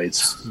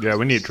steroids. Yeah,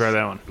 we need to try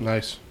that one.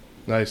 Nice.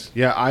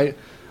 Yeah, I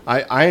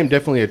am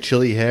definitely a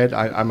chili head.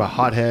 I'm a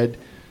hot head.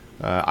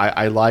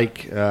 I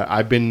like.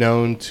 I've been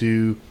known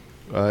to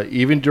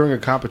even during a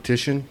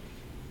competition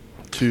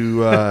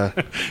to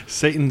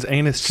Satan's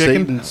anus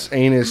chicken. Satan's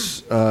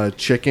anus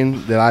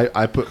chicken that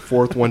I put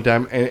forth one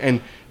time,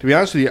 and to be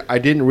honest with you, I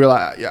didn't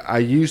realize I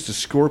used a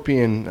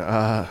Scorpion.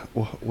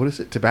 What is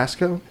it?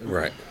 Tabasco.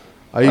 Right.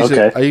 I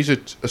use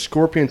a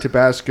Scorpion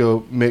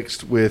Tabasco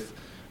mixed with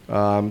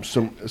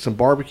some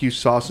barbecue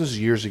sauce. This is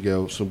years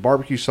ago. Some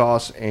barbecue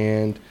sauce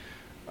and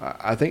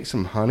I think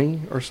some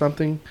honey or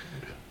something.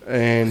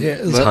 And Yeah,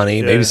 it was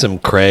honey, maybe some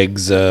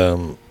Craig's. I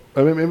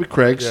mean, maybe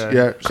Craig's.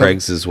 Yeah,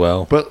 Craig's as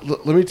well. But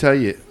let me tell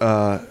you,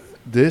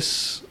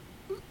 this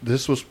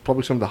was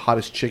probably some of the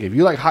hottest chicken. If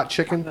you like hot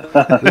chicken,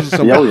 this is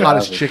some of the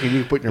hottest chicken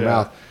you can put in your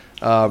mouth.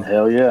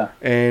 Hell yeah!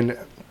 And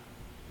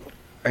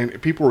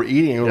people were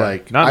eating and were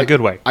like, not in a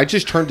good way. I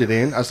just turned it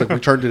in. I was like, we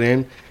turned it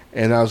in,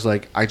 and I was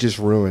like, I just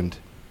ruined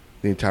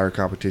the entire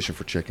competition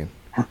for chicken.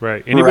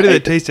 Right. Anybody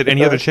that tasted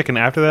any other chicken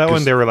after that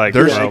one, they were like,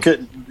 there's- well,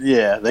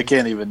 they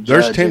can't even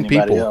judge There's 10 anybody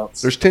people.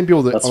 else. There's 10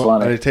 people that That's on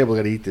funny. a table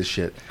got to eat this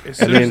shit. As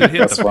soon as it hit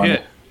That's the funny.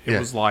 pit, it Yeah.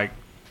 was like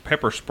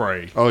pepper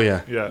spray Oh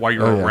yeah. yeah. while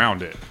you're Oh, yeah.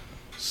 around it.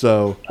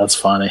 So That's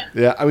funny.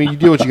 yeah, I mean, you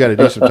do what you got to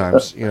do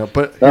sometimes, you know.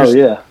 But Oh here's-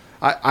 yeah.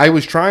 I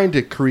was trying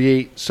to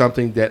create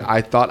something that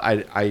I thought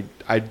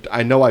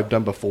I know I've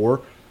done before.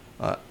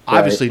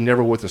 Obviously,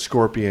 never with a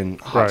scorpion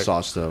hot Right.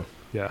 sauce though.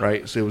 Yeah.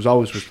 Right. So it was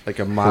always with like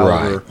a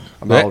milder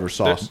There,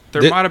 sauce.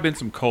 there Th- might have been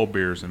some cold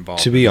beers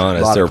involved. To be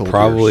honest, lot there of were cold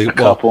probably beers. A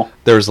couple.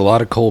 there was a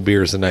lot of cold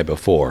beers the night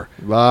before,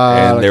 Lot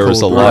and of there was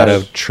a cold lot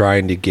beers. of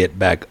trying to get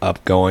back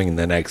up going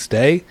the next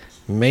day.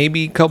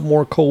 Maybe a couple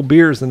more cold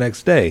beers the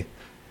next day,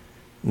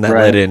 and that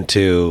Right. led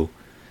into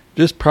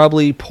just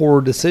probably poor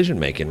decision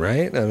making.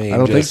 Right? I mean, I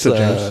don't think just, so,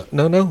 James.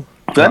 No.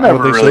 That I don't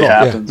never think so really at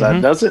all. happens.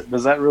 Yeah. Does it?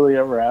 Does that really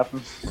ever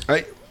happen?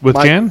 With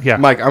Mike, Jan? Yeah.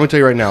 Mike, I'm gonna tell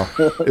you right now,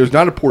 it was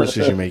not a poor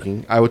decision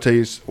making. I would tell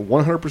you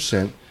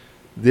 100%.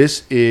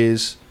 This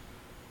is,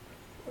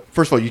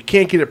 first of all, you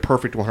can't get it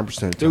perfect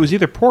 100%. It was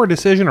either poor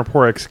decision or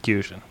poor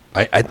execution.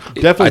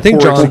 Definitely I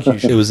think poor John,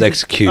 execution. it was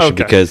execution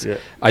Okay. because Yeah.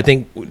 I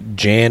think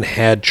Jan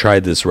had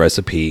tried this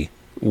recipe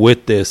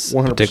with this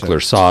 100%. particular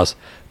sauce,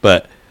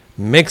 but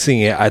mixing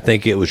it, I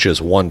think it was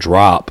just one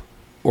drop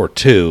or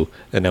two,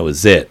 and that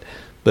was it.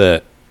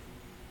 But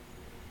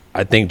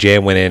I think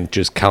Jan went in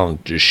just kind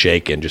of just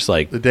shaking, just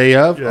like the day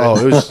of. Oh,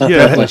 it was Yeah,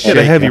 definitely he had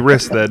a shaking. heavy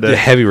wrist that the day.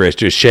 heavy wrist,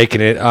 just shaking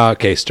it. Oh,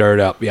 okay, stir it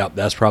up. Yep,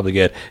 that's probably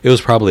good. It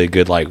was probably a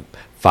good like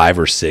 5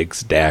 or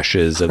 6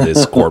 dashes of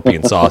this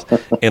scorpion sauce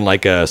in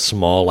like a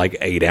small like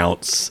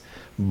 8-ounce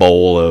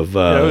bowl of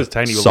it was a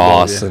tiny little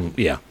sauce, bowl, yeah. and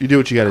yeah, You do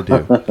what you got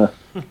to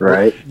do.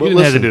 Right. You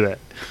didn't have to do that.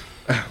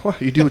 Well,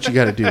 you do what you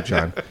got to do,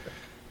 John.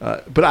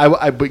 But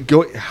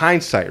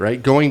hindsight,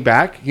 right? Going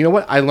back, you know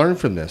what? I learned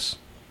from this.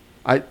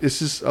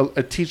 This is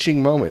a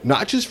teaching moment,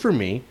 not just for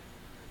me.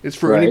 It's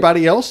for Right.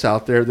 anybody else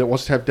out there that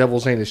wants to have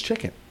devil's anus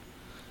chicken.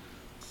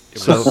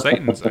 It was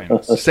Satan's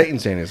anus.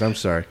 Satan's anus. I'm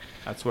sorry.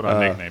 That's what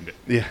I nicknamed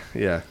it.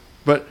 Yeah.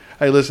 But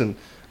hey, listen.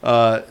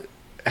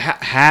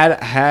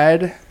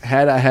 Had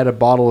I had a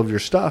bottle of your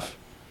stuff,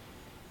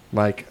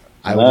 Mike,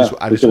 I No,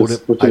 I we just would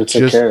could've- we could've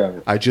took care of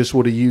it. I just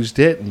would have used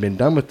it and been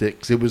done with it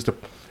because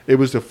it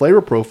was the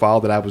flavor profile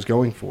that I was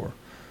going for,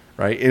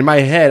 right? In my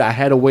head, I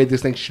had a way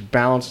this thing should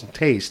balance and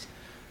taste.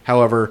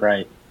 However,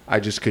 Right. I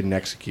just couldn't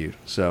execute.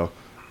 So,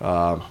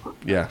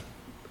 yeah,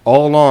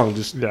 all along,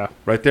 just Yeah.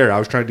 right there, I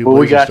was trying to do. Well,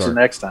 we Blazer got Star. you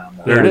next time.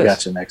 Though. There it we is.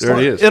 got you next There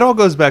time. it is. It all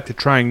goes back to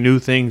trying new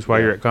things while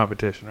you're at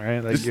competition, right?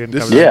 Like This- you're in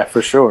this- competition. Yeah,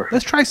 for sure.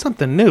 Let's try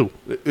something new.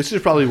 This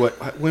is probably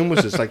when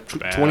was this? Like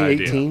Bad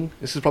 2018.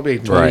 This is probably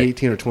like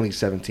 2018 or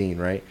 2017,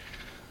 right?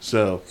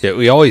 So yeah.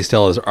 We always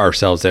tell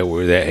ourselves that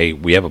hey,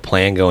 we have a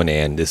plan going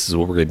in. This is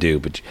what we're gonna do.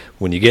 But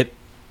when you get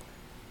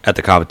at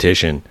the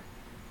competition,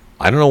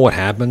 I don't know what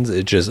happens.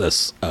 It's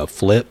just a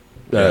flip,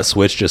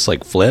 switch just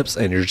like flips,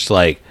 and you're just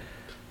like,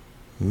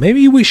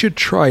 maybe we should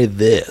try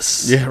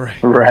this. yeah,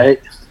 right.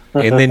 Right.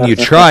 And then you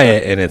try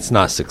it, and it's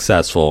not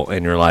successful,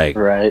 and you're like,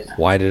 Right.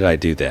 why did I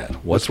do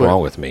that? What's That's what-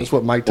 wrong with me? That's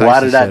what Mike Tyson Why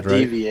did I said, right?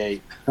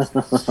 deviate?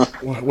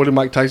 What did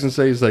Mike Tyson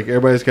say? He's like,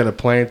 everybody's got a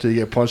plan until you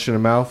get punched in the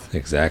mouth,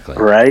 Exactly.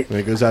 Right. and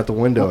it goes out the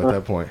window at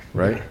that point,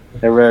 right?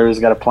 Everybody's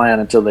got a plan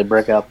until they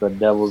break out the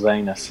devil's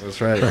anus.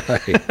 That's right.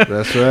 Right.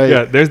 That's right.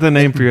 Yeah, there's the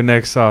name for your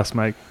next sauce,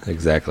 Mike.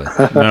 Exactly.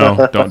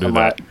 No, don't do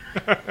that.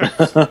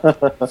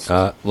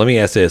 Let me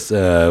ask this.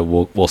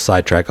 We'll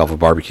sidetrack off of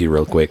barbecue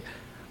real quick.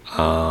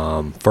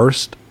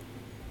 First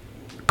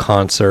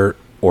concert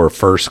or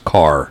first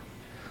car.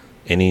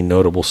 Any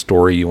notable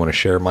story you want to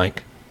share,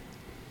 Mike?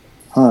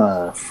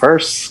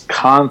 First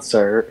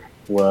concert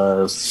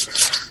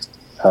was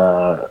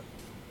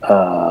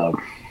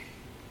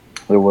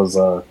it was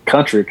a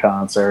country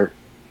concert.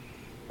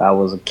 I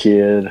was a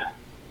kid.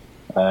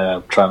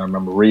 I'm trying to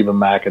remember Reba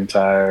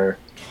McEntire,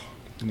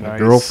 My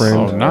girlfriend.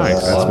 Oh, nice.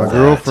 That's my Love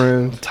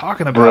girlfriend.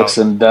 Talking about Brooks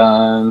and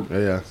Dunn.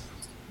 Yeah.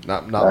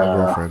 Not my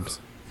girlfriend.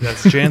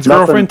 that's Jan's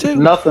girlfriend too.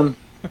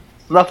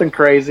 Nothing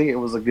crazy. It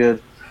was a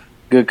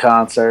good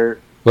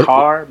concert.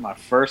 What- My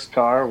first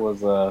car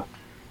was a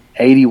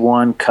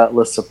 81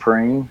 Cutlass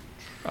Supreme.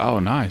 Oh,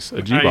 nice.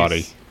 A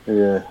G-body.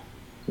 Yeah.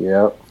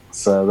 Yep.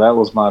 So that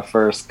was my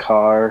first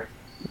car.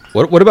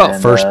 What about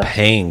And, first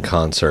paying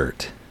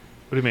concert?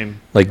 What do you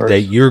mean? Like First-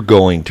 that you're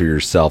going to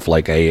yourself,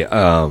 like a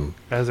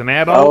As an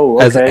adult? Oh,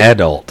 okay. as an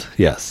adult.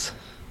 Yes.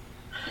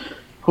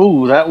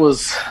 Ooh, that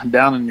was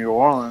down in New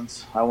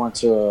Orleans. I went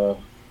to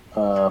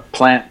a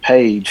Plant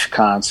Page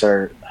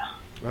concert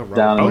Oh, right.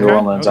 down in Okay, New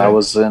Orleans. okay. I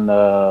was in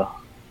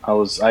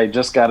I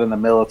just got in the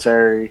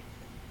military.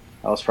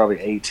 I was probably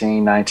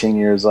 18, 19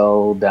 years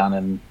old.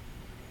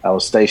 I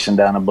was stationed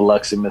down in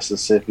Biloxi,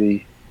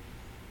 Mississippi,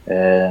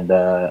 and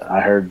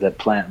I heard that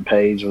Plant and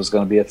Page was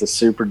going to be at the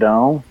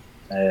Superdome,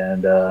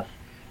 and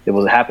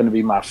it happened to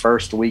be my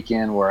first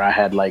weekend where I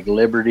had like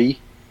Liberty.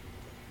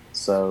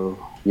 So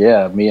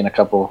yeah, me and a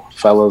couple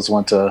fellows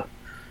went to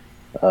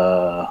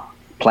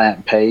Plant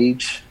and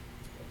Page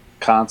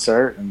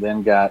concert, and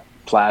then got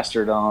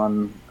plastered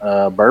on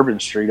Bourbon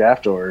Street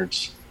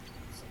afterwards.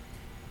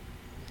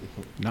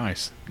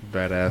 Nice.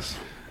 Badass.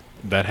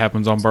 That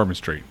happens on Bourbon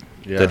Street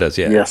Yeah. That does,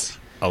 yeah. Yes,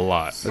 a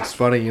lot. That's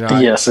funny.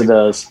 yes, it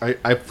does.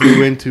 I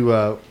flew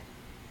into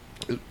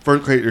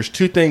first. Okay, there's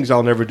two things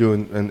I'll never do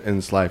in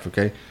this life.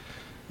 Okay,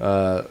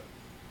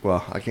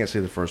 well, I can't say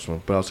the first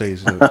one, but I'll say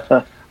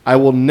I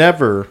will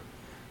never,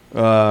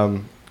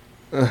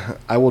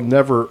 I will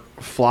never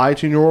fly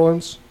to New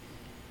Orleans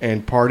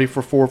and party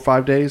for 4 or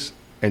 5 days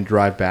and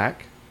drive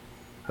back.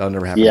 That'll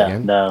never happen Yeah,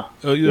 again. no.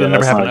 Oh, Yeah, it'll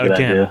never that's not happen a good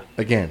again. idea.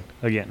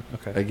 Again.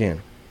 Okay.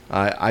 Again.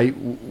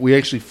 We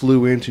actually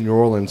flew into New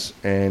Orleans,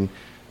 and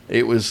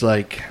it was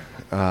like,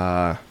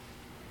 to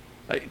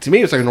me,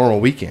 it was like a normal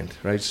weekend,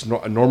 right? It's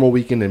a normal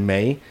weekend in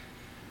May.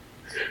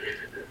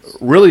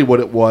 Really, what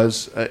it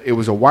was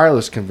a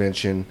wireless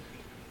convention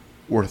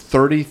where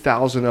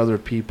 30,000 other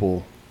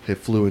people had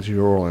flew into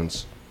New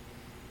Orleans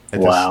at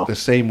Wow. the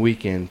same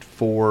weekend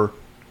for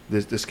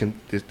this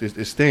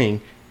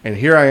thing. And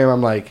here I am.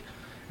 I'm like,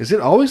 is it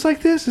always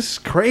like this? This is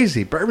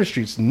crazy. Bourbon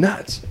Street's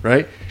nuts,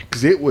 right?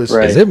 Because it was.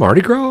 Right. Is it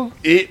Mardi Gras?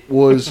 It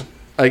was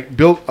like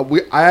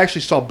I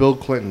actually saw Bill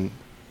Clinton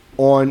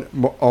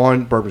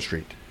on Bourbon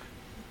Street.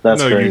 No,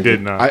 That's crazy. you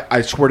did not.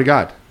 I swear to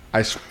God.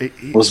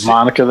 Was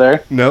Monica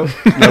there? No,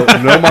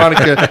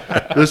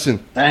 Monica.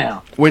 Listen, Damn,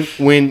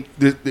 when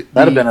that'd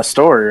have been a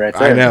story right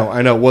there.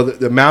 I know. Well,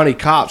 the Mountie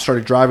cops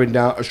started riding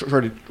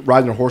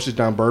their horses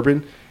down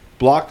Bourbon,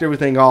 blocked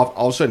everything off.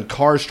 All of a sudden,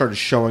 cars started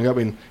showing up,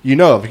 and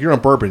if you're on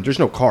Bourbon, there's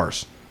no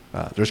cars.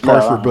 There's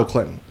cars for Bill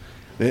Clinton.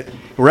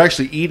 We're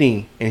actually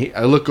eating, and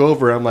I look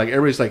over. I'm like,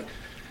 everybody's like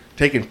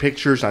taking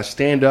pictures. I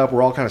stand up.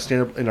 We're all kind of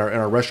stand up in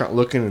our restaurant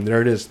looking, and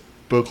there it is.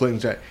 Bill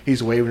Clinton's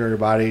he's waving to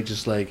everybody,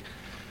 just like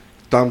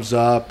thumbs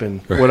up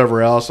and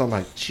whatever else. I'm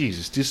like,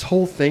 Jesus, this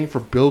whole thing for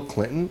Bill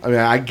Clinton. I mean,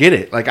 I get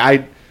it. Like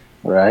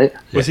Right?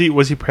 Was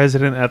he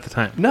president at the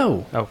time?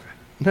 no,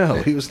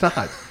 Okay. he was not.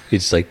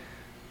 He's just like,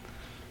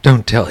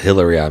 don't tell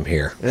Hillary I'm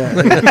here.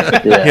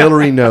 Yeah. Yeah.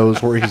 Hillary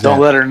knows where he's Don't at.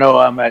 let her know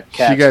I'm at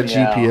Catch She got Me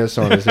Out.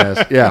 GPS on his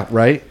ass. Yeah,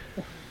 right.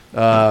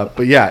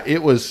 But yeah,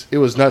 it was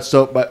nuts.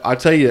 So, but I'll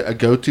tell you a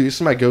go-to. This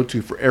is my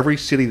go-to for every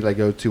city that I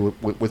go to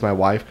with my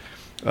wife.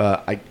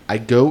 I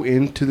go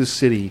into the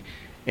city,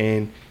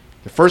 and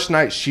the first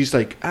night she's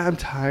like, I'm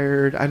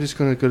tired. I'm just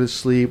going to go to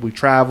sleep. We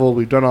traveled.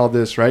 We've done all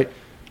this, right?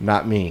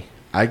 Not me.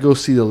 I go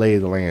see the lay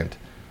of the land.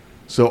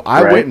 So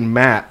I Right. went and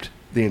mapped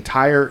the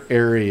entire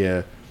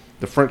area,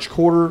 the French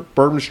Quarter,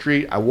 Bourbon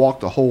Street. I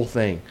walked the whole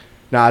thing.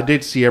 Now, I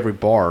did see every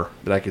bar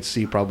that I could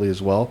see probably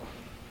as well.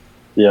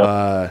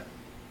 Yeah.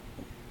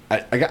 I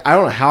don't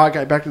know how I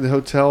got back to the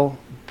hotel,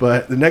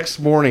 but the next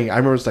morning I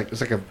remember it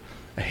was like a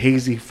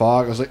hazy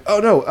fog. I was like, oh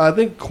no, I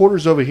think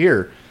Quarter's over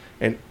here,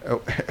 and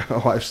my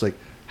wife's like,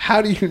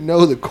 how do you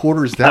know the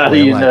Quarter's that How way?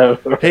 do you I'm know?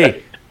 like,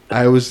 hey,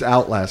 I was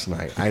out last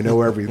night. I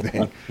know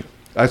everything.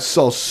 I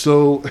saw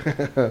so.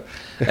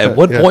 At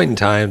what Yeah. point in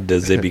time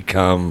does it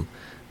become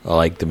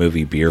like the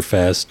movie Beer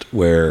Fest,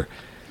 where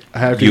I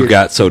have to you get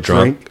got so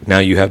drunk, drink. now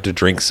you have to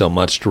drink so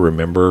much to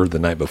remember the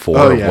night before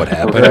Oh yeah, what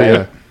happened? Oh,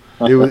 yeah.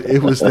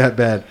 It was that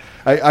bad.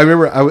 I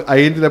remember I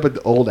ended up at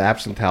the old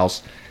Absinthe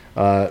House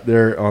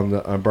there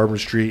on Bourbon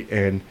Street,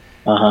 and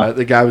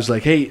the guy was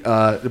like, "Hey,"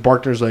 the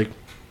bartender's like,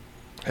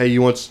 "Hey,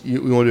 you want to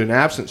do an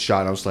absinthe shot?"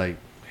 And I was like,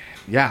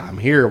 "Yeah, I'm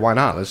here. Why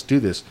not? Let's do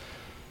this."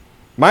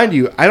 Mind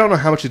you, I don't know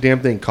how much the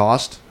damn thing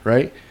cost,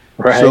 right?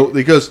 Right. So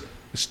he goes,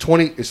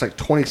 It's like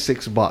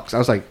 $26. I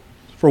was like,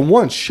 for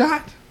one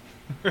shot.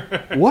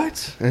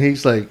 What? And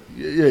he's like,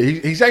 yeah,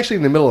 he's actually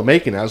in the middle of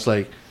making it. I was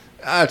like,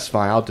 that's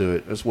fine, I'll do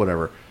it. It's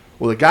whatever.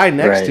 Well, the guy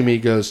next Right. to me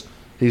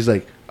he's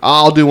like,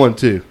 I'll do one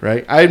too,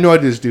 right? I have no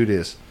idea this dude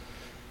is.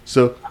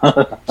 So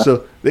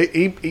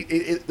they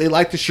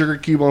light the sugar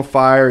cube on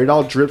fire. It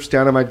all drips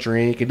down in my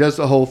drink. It does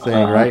the whole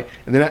thing, right?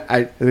 And then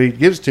and then he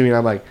gives it to me, and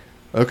I'm like,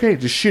 okay,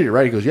 just shoot it,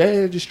 right? He goes,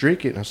 yeah, just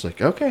drink it. And I was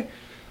like, okay.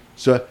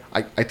 So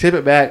I tip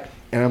it back,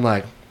 and I'm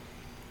like,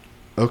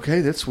 okay,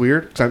 that's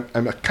weird. So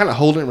I'm kind of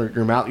holding it in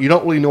your mouth. You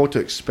don't really know what to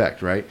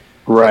expect, right?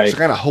 Right. So I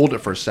kind of hold it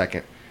for a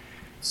second.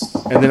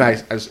 And then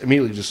I was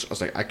immediately I was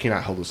like, I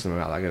cannot hold this in my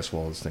mouth. I got to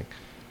swallow this thing.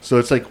 So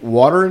it's like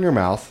water in your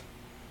mouth.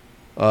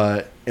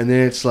 And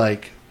then it's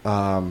like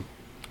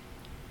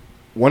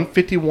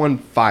 151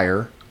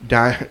 fire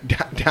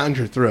down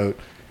your throat.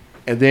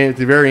 And then at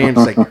the very end,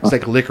 it's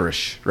like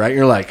licorice, right?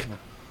 You're like,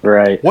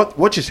 Right.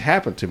 what just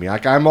happened to me?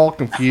 Like, I'm all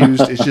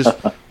confused. It's just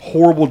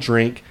horrible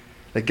drink.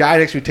 The guy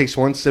next to me takes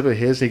one sip of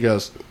his. He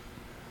goes,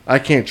 I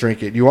can't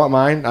drink it. You want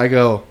mine? I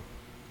go,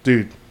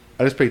 dude,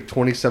 I just paid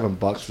 $27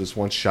 for this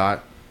one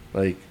shot.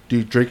 Like,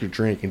 dude, drink your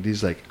drink. And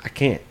he's like, I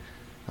can't.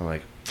 I'm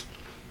like,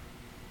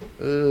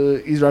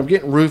 either I'm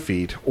getting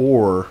roofied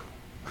or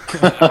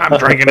I'm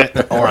drinking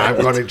it. or I'm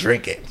going to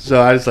drink it.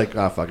 So I just like,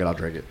 oh, fuck it, I'll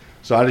drink it.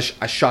 So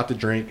I shot the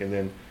drink, and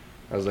then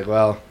I was like,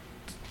 well,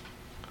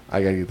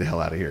 I got to get the hell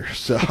out of here.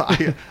 So I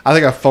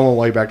think I phoned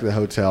my way back to the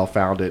hotel,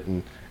 found it,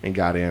 and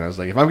got in. I was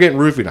like, if I'm getting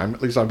roofied,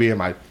 at least I'll be in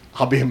my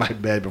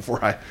bed before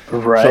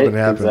something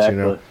happens, exactly.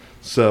 you know.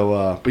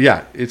 So, but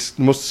yeah, it's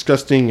the most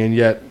disgusting and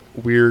yet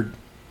weird.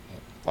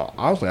 Well,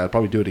 honestly, I'd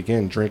probably do it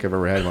again. Drink I've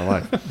ever had in my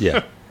life.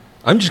 Yeah.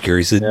 I'm just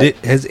curious.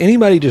 Has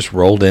anybody just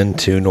rolled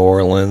into New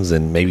Orleans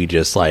and maybe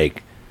just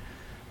like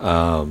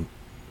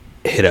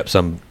hit up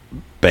some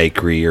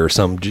bakery or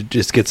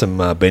just get some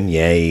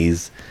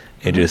beignets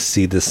and just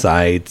see the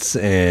sights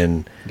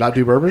and Not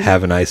do bourbon?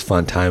 have a nice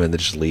fun time and then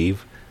just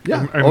leave?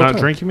 Yeah, I'm all the not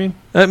time. drinking, you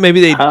mean?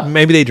 Maybe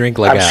they drink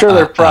like I'm sure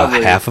they're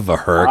probably half of a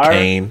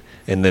hurricane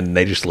and then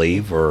they just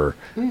leave. Or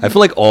I feel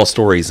like all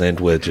stories end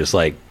with just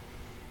like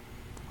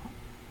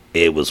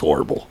it was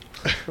horrible.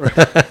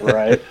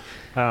 Right.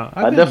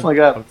 I definitely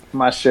got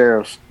my share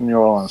of New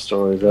Orleans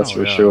stories. That's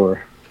for yeah.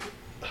 sure.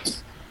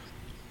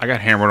 I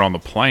got hammered on the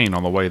plane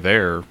on the way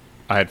there.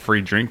 I had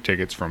free drink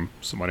tickets from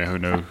somebody who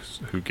knows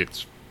who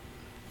gets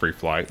free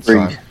flights.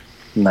 Free.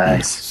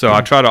 Nice. So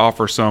I tried to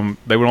offer some.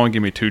 They would only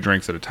give me 2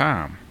 drinks at a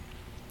time.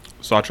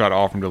 So I tried to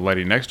offer them to the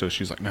lady next to us.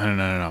 She's like,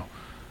 no.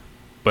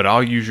 But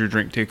I'll use your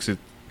drink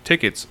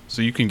tickets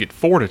so you can get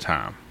 4 at a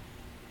time.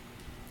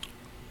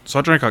 So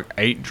I drank like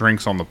 8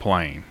 drinks on the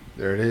plane.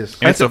 There it is.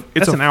 And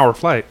That's an hour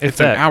flight. It's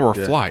an hour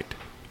Yeah. flight.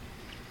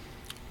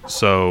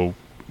 So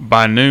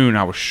by noon,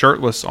 I was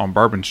shirtless on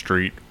Bourbon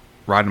Street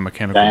riding a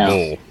mechanical Damn.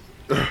 bull.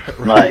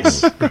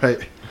 Nice. Right.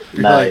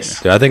 You're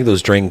Nice. Dude, I think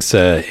those drinks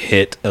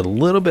hit a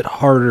little bit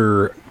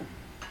harder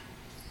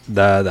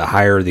the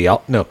higher the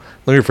no.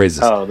 Let me rephrase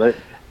this. Oh,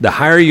 The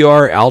higher you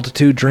are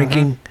altitude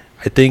drinking,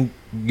 I think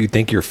you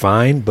think you're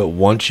fine, but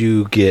once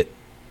you get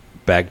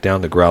back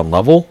down to ground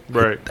level,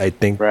 Right. I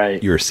think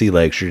Right. your sea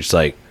legs, you're just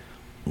like,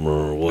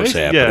 what's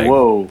Yeah. happening?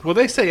 whoa. Well,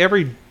 they say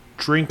every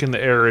drink in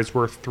the air is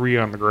worth 3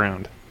 on the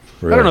ground.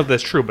 Really? I don't know if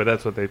that's true, but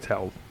that's what they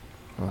tell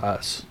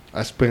us.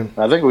 I spent.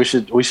 I think we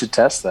should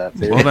test that.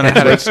 Dude. Well, then I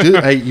had Let's do.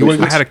 Hey, you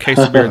want I had a case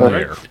of beer in the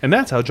air. And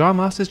that's how John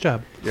lost his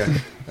job. Yeah,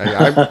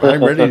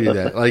 I'm ready to do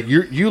that. Like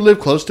you live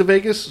close to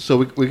Vegas,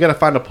 so we got to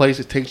find a place.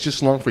 It takes just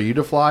as long for you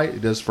to fly.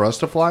 It does for us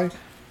to fly.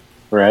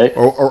 Right?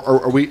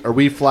 Or are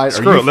we fly?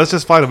 Screw it. Let's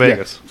just fly to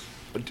Vegas.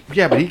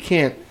 Yeah, but he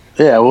can't.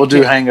 Yeah, we'll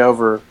do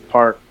Hangover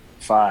Part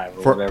 5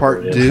 or For whatever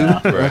part it is two.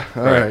 now.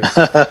 All right.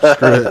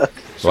 Screw it.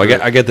 So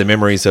I get the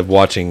memories of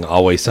watching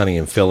Always Sunny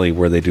in Philly,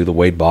 where they do the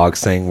Wade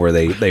Boggs thing, where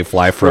they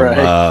fly from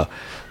Right.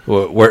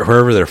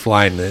 wherever they're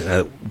flying,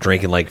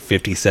 drinking like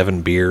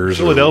 57 beers.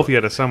 or-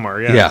 Philadelphia to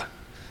somewhere, yeah. Yeah,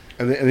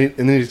 And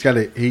then he's got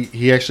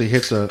he actually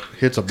hits a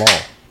ball.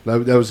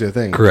 That was the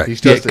thing. correct. He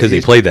still- Yeah, because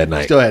he played that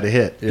night. Still had to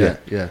hit.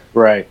 Yeah.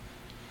 Right.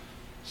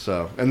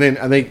 So and then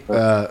I think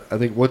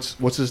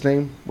what's his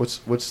name? What's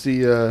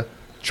the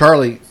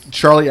Charlie?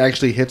 Charlie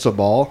actually hits a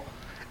ball,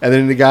 and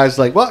then the guy's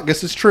like, "Well, I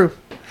guess it's true."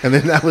 And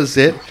then that was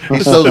it.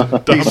 He's so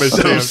as damn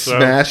so.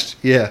 smashed.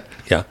 Yeah.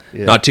 Yeah.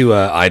 Yeah. Not to.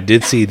 I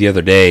did see the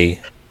other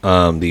day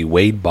the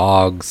Wade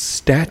Boggs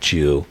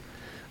statue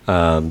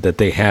that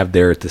they have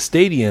there at the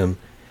stadium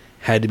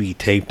had to be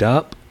taped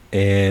up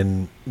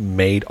and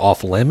made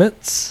off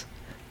limits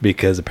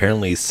because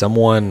apparently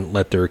someone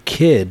let their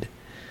kid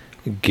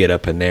get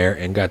up in there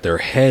and got their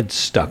head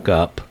stuck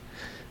up.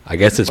 I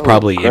guess it's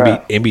probably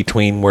crap. in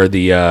between where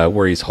the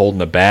where he's holding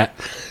the bat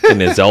in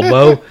his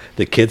elbow.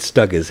 The kid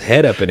stuck his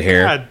head up in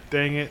here. God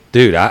dang it.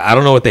 Dude, I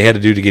don't know what they had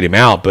to do to get him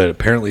out, but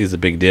apparently it's a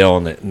big deal.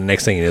 And the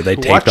next thing you know, they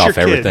taped Watch your off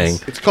everything.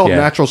 kids. It's called Yeah.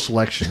 natural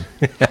selection.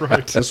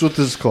 Right. That's what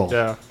this is called.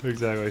 Yeah,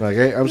 exactly. Like,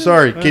 hey, I'm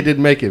sorry, kid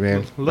didn't make it,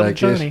 man. Little Like,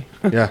 Johnny.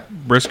 Yeah.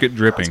 Brisket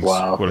drippings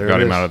Wow. would have There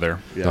got it him is. out of there.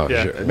 Yeah. Oh,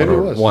 Yeah, sure. maybe it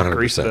was. 100%.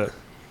 Grease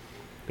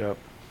Yep.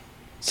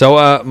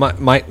 So,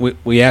 Mike,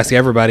 we ask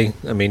everybody.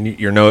 I mean,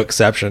 you're no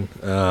exception.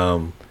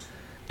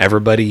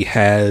 Everybody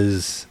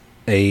has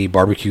a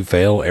barbecue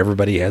fail.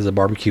 Everybody has a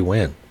barbecue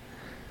win.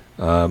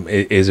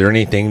 Is there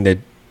anything that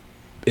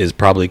is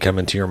probably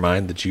coming to your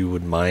mind that you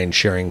would mind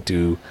sharing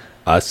to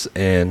us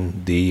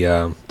and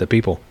the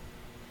people?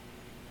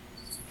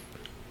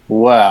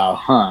 Wow,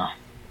 huh?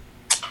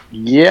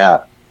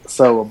 Yeah.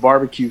 So a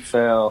barbecue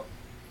fail.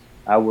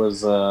 I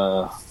was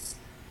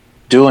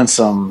doing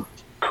some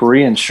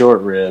Korean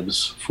short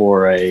ribs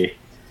for a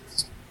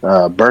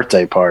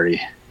birthday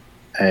party,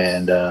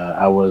 and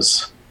I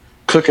was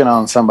cooking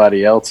on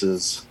somebody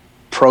else's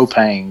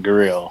propane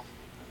grill.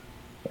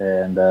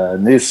 And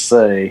needless to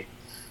say,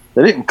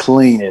 they didn't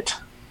clean it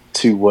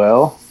too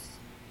well,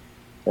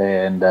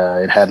 and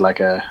it had like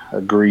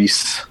a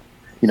grease,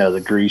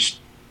 the grease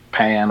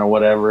pan or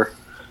whatever.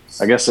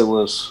 I guess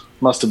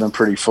must have been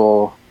pretty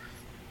full.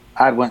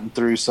 I went and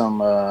threw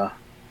some.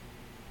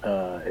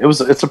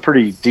 It's a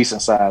pretty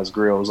decent sized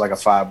grill. It was like a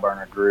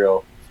 5-burner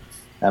grill,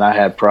 and I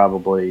had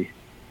probably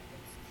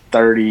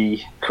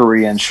 30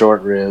 Korean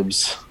short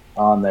ribs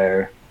on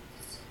there.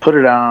 Put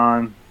it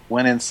on,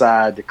 went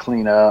inside to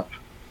clean up,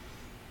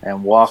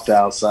 and walked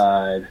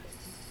outside.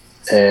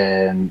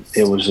 and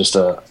it was just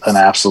an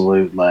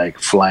absolute like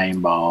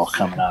flame ball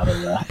coming out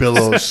of the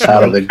Billows.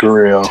 out of the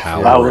grill.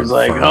 Tower I was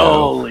like, Inferno.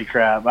 holy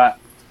crap!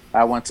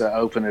 I went to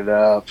open it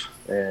up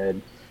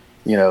and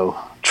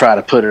try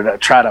to put it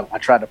up. I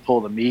tried to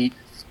pull the meat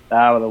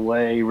out of the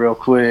way real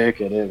quick,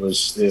 and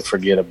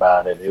forget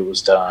about it. It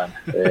was done,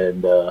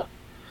 and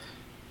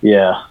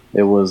yeah,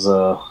 it was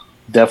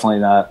definitely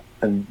not.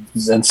 And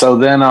so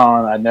then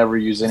on, I never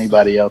use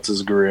anybody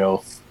else's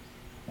grill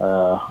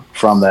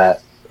from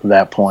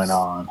that point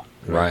on.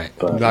 Right.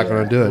 But Not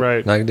going to do it.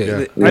 Right. Like,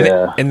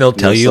 Yeah. and they'll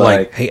tell Just you like,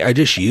 like- "Hey, I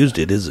just used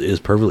it. Is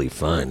perfectly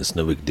fine. It's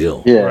no big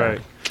deal." Yeah,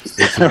 Right.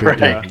 It's a big Right.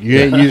 deal. You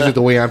ain't use it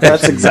the way I'm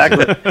that's fixing to use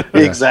it.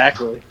 exactly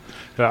exactly.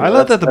 Yeah, I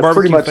love that the That's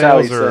pretty barbecue much how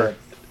he fails are. said.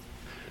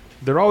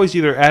 They're always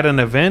either at an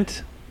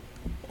event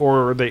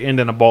or they end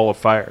in a ball of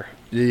fire.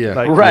 Yeah.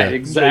 Like- Right, Yeah.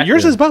 exactly.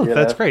 Yours is both. You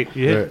That's know? great.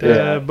 You hit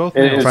Yeah. both.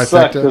 And nails. it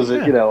sucked Trifecta? because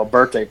Yeah. a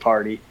birthday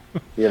party,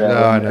 No,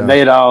 I know. and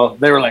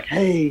they were like,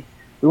 "Hey,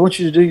 we want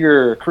you to do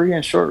your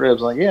Korean short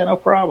ribs." I'm like, yeah, no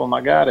problem,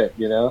 I got it,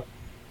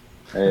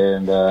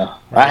 And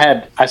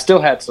I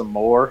still had some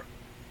more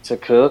to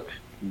cook,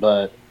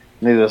 but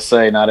needless to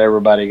say, not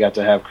everybody got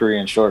to have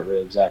Korean short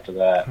ribs after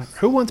that,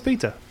 Who wants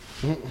pizza?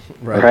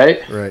 right?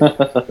 Right.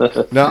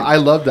 No, I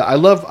love that. I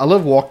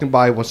love walking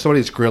by when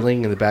somebody's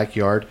grilling in the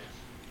backyard.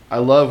 I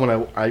love when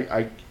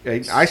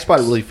I spot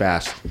it really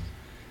fast.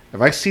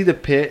 If I see the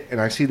pit and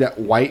I see that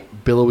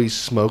white billowy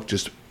smoke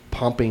just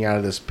pumping out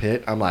of this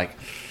pit, I'm like,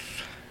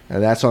 "Now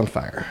that's on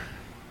fire."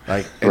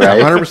 Like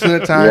Right. 100% of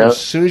the time, Yep. as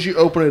soon as you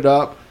open it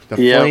up,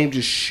 the Yep. flame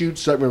just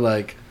shoots up. And you're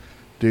like,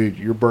 "Dude,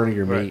 you're burning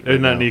your Right. meat." There's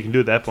right nothing now." you can do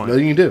at that point.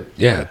 Nothing you can do.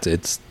 Yeah,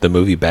 it's the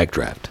movie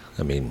Backdraft.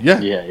 I mean, Yeah.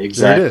 Yeah, There it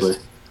exactly. is.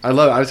 I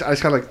love it. I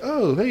just kind of like,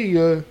 "Oh,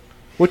 hey,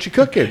 what you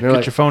cooking?" And they're Get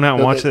like, your phone out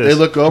and watch they this.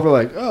 look over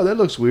like, "Oh, that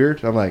looks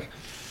weird." I'm like,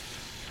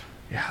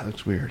 "Yeah, it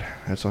looks weird.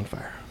 That's on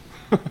fire."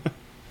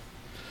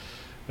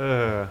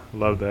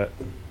 Love that.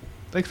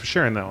 Thanks for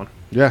sharing that one.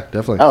 Yeah,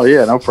 definitely. Oh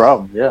yeah, no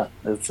problem. Yeah,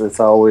 it's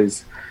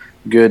always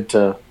good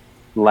to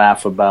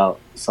laugh about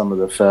some of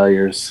the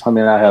failures. I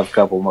mean, I have a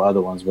couple of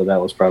other ones, but that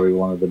was probably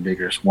one of the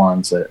biggest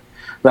ones that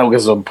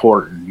was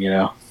important.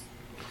 No,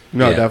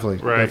 Yeah. definitely,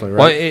 Right. definitely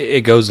well, right.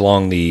 it goes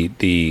along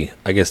the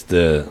I guess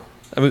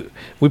I mean,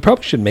 we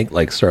probably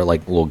should start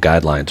like little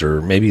guidelines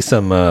or maybe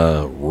some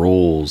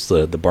rules.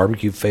 The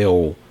barbecue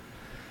fail,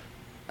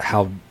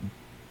 how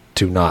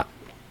to not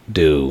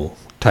do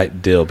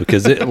type deal,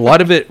 because a lot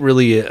of it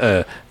really,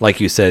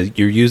 like you said,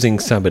 you're using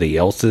somebody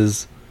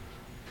else's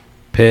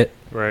pit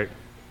Right.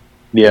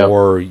 Yeah,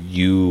 or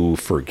you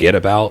forget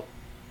about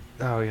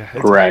Oh yeah.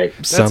 right.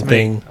 That's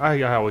something. me.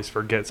 I always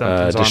forget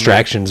something.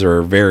 Distractions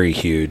are very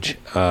huge.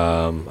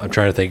 I'm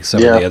trying to think of some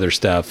of Yeah. the other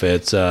stuff.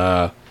 It's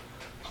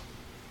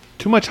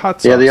Too much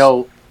hot sauce. Yeah, the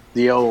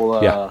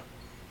old Yeah.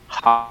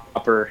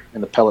 hopper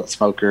and the pellet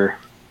smoker.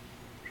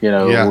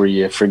 Yeah. Where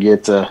you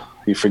forget the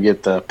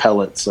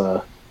pellets.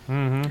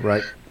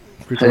 Right.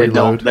 Quick They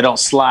reload. don't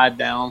slide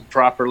down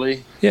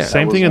properly. yeah.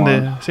 Same was thing in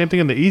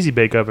one. the Easy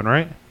Bake Oven,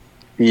 right?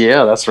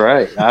 Yeah, that's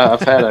right. I've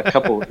had a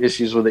couple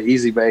issues with the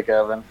Easy Bake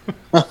Oven.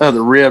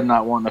 The rib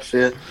not wanting to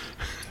fit.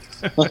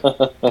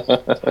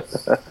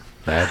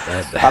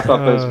 I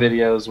thought those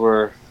videos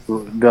were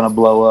gonna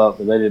blow up,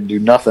 but they didn't do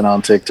nothing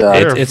on TikTok.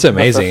 They're It's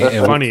amazing.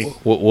 And funny.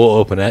 We'll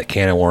open that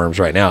can of worms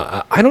right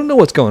now. I don't know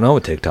what's going on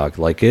with TikTok.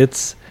 Like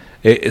it's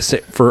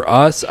for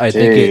us. I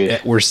think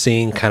Dude. we're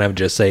seeing kind of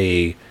just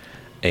a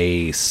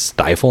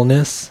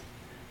stifleness,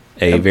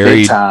 a Big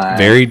very time.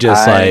 very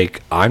just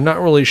like I'm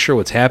not really sure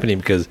what's happening,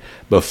 because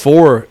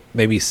before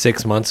maybe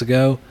 6 months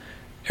ago,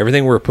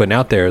 everything we were putting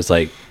out there is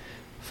like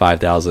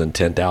 5,000,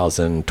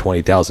 10,000,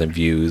 20,000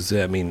 views.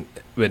 I mean,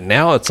 but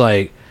now it's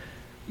like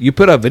you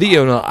put up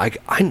video and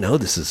I know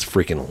this is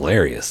freaking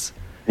hilarious.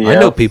 I Yep.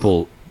 know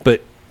people,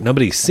 but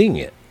nobody's seeing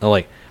it. I'm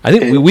like, I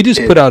think It- we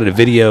just put out a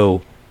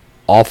video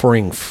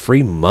offering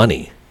free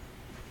money.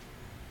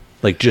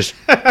 Like, just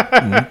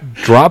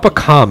drop a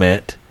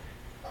comment,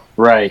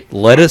 Right.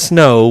 let us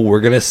know,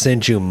 we're going to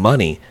send you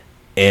money.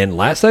 And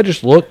last I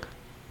just looked,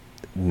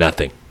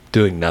 nothing.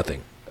 Doing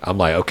nothing. I'm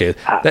like, okay.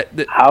 That,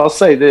 I'll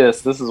say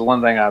this. This is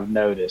one thing I've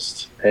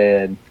noticed,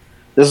 and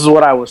this is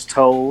what I was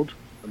told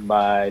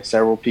by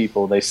several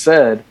people. They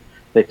said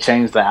they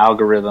changed the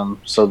algorithm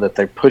so that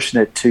they're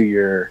pushing it to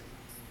your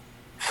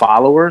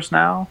followers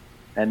now,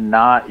 and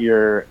not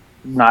to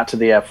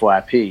the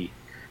FYP.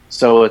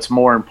 So it's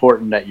more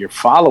important that your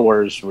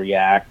followers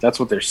react. That's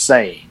what they're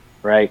saying,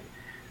 right?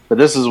 But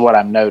this is what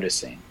I'm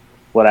noticing.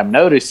 What I'm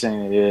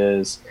noticing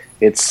is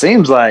it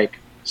seems like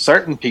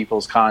certain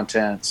people's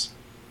contents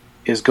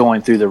is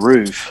going through the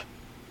roof,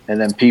 and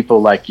then people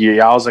like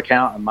y'all's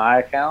account and my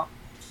account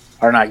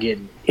are not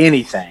getting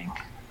anything.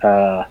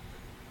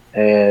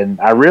 And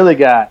I really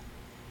got,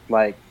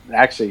 like,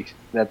 actually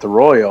at the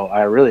Royal,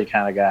 I really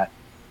kind of got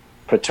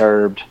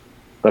perturbed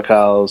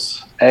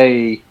because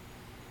they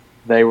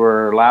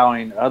were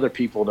allowing other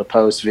people to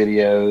post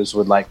videos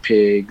with like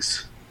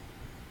pigs,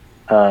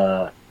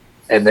 and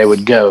they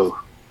would go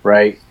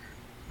right.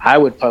 I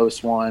would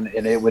post one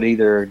and it would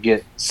either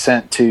get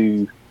sent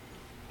to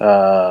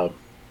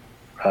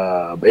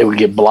it would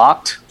get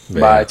blocked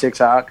by Yeah.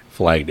 TikTok.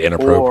 Flagged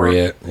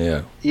inappropriate.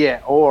 Yeah. Yeah,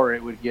 or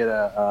it would get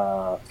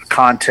a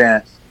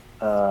content.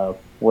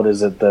 What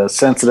is it? The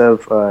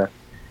sensitive.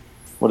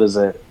 What is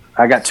it?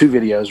 I got 2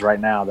 videos right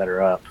now that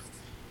are up,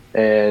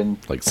 and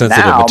Like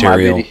sensitive now my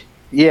material.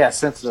 yeah,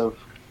 sensitive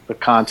the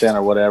content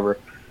or whatever.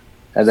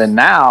 And then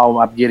now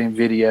I'm getting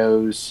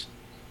videos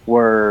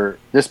where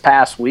this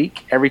past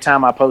week, every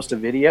time I post a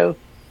video,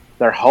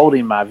 they're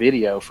holding my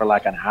video for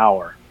like an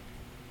hour.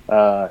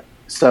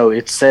 So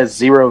it says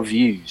 0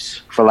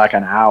 views for like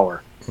an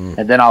hour.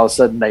 And then all of a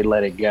sudden they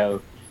let it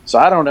go. So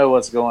I don't know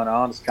what's going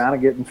on. It's kind of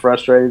getting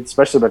frustrated,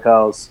 especially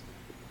because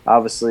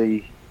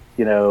obviously,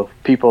 you know,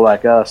 people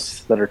like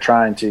us that are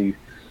trying to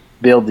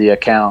build the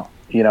account,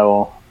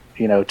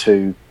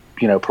 to,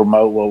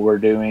 promote what we're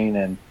doing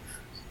and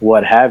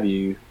what have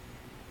you.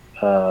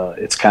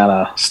 It's kind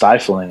of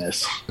stifling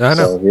us. I know.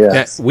 So, yeah,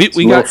 Yeah, it's we a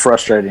little got-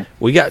 frustrating.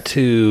 We got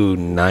to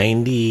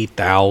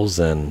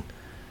 90,000.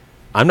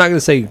 I'm not going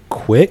to say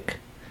quick,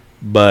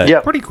 but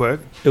Yep. Pretty quick.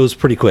 it was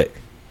pretty quick.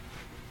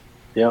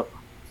 Yep.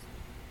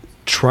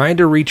 Trying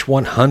to reach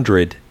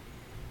 100,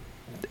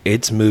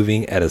 it's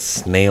moving at a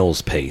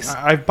snail's pace.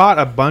 I've bought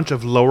a bunch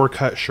of lower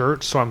cut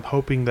shirts, so I'm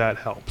hoping that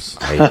helps.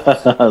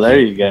 There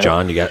you go.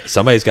 John,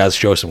 somebody's got to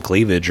show some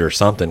cleavage or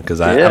something, because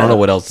I Yeah. don't know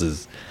what else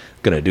is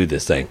going to do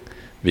this thing.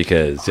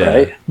 Because,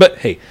 Right. but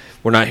hey,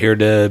 we're not here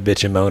to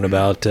bitch and moan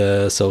about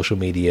social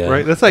media.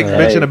 Right? That's like Hey,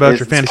 bitching about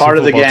your it's fantasy part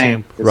of the football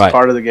game. team. It's Right.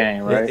 part of the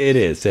game, right? It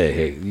is.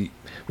 Hey,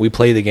 we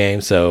play the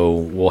game, so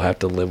we'll have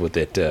to live with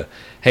it.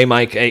 Hey,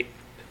 Mike. Hey,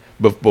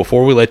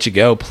 before we let you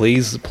go,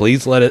 please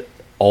let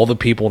all the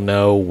people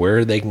know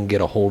where they can get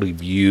a hold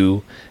of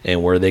you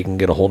and where they can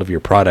get a hold of your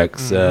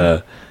products.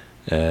 And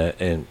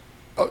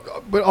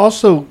But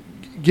also,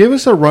 give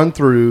us a run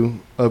through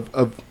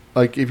of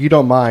like, if you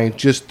don't mind,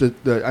 just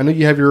the. I know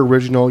you have your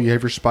original, you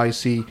have your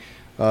spicy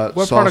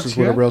products sauces,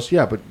 you whatever got? else.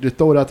 Yeah, but just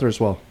throw it out there as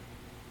well.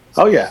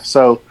 Oh yeah.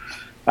 So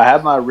I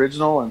have my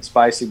original and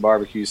spicy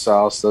barbecue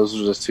sauce. Those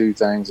are just 2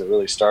 things that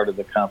really started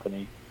the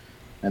company.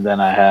 And then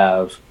I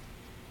have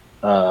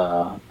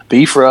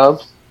beef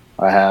rub.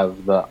 I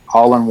have the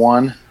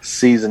all-in-one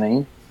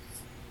seasoning.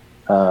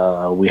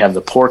 We have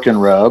the pork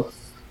and rub.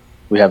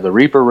 We have the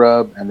Reaper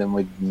rub, and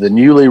then the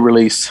newly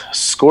released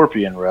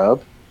Scorpion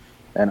rub.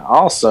 And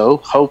also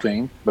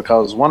hoping,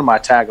 because one of my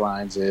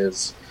taglines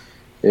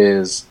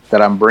is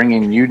that I'm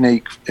bringing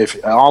unique.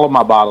 If all of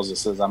my bottles, it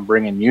says I'm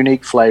bringing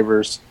unique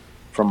flavors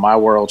from my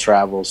world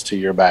travels to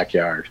your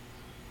backyard.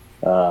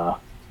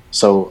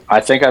 So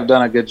I think I've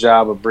done a good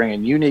job of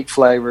bringing unique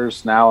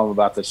flavors. Now I'm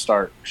about to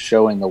start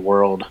showing the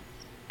world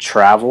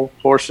travel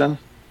portion.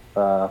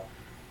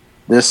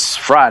 This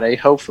Friday,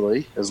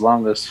 hopefully, as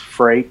long as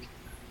freight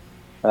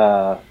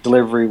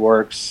delivery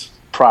works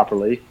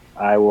properly,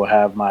 I will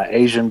have my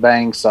Asian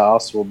Bang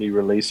sauce. We'll be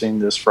releasing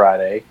this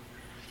Friday.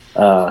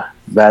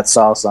 That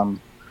sauce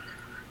I'm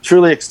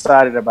truly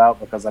excited about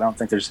because I don't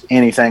think there's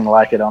anything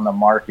like it on the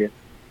market,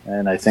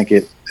 and I think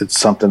it's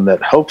something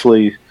that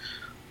hopefully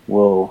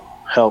will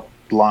help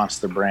launch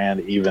the brand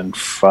even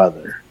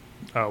further.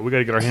 Oh, we got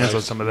to get our hands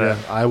on some of that.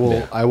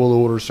 Yeah, I will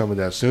order some of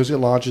that as soon as it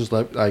launches.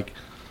 Like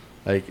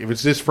if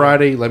it's this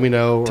Friday, let me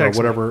know Text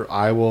or me. whatever.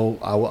 I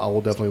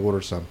will definitely order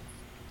some.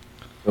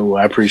 Oh,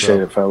 I appreciate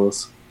So- it,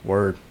 fellas.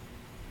 Word.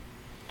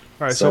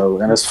 All right, So,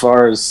 and as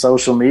far as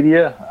social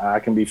media, I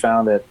can be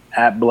found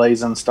at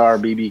Blazing Star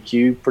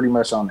BBQ pretty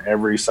much on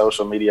every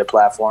social media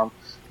platform.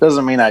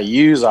 Doesn't mean I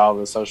use all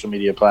the social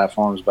media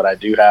platforms, but I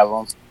do have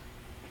them.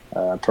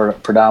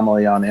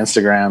 Predominantly on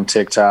Instagram,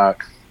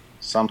 TikTok,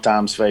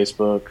 sometimes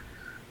Facebook.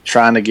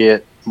 Trying to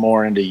get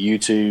more into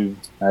YouTube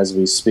as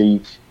we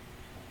speak.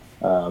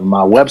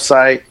 My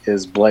website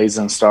is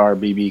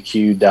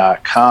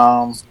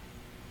blazingstarbbbq.com.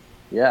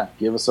 Yeah,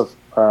 give us a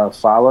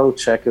follow,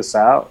 check us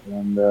out,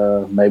 and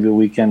maybe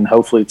we can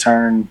hopefully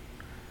turn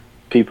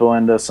people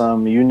into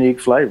some unique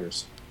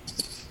flavors.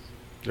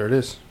 There it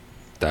is.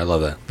 I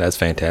love that. That's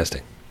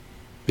fantastic.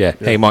 Yeah.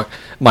 Hey, Mike,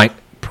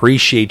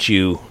 appreciate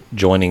you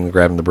joining the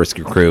Grabbing the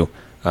Brisket crew.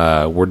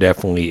 We're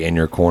definitely in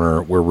your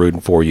corner. We're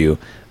rooting for you.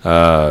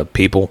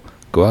 People,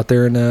 go out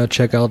there and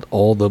check out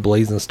all the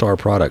Blazing Star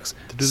products.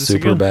 do this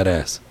Super again.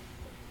 badass.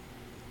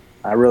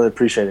 I really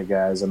appreciate it,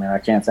 guys. I mean, I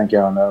can't thank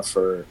y'all enough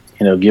for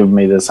giving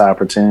me this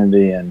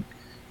opportunity and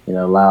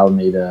allowing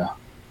me to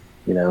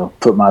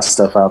put my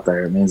stuff out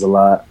there. It means a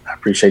lot. I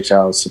appreciate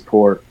y'all's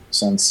support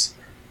since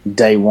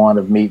day one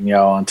of meeting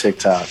y'all on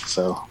TikTok.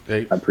 So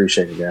Hey, I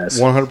appreciate it, guys.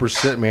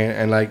 100%, man.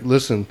 And like,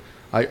 listen,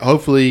 I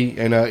hopefully,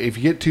 and if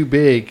you get too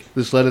big,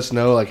 just let us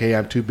know. Like, hey,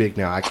 I'm too big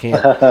now. I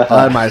can't. I'll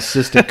have my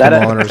assistant come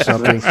on or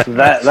something.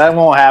 that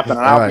won't happen. And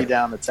All I'll be right.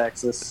 down to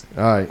Texas.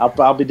 All right.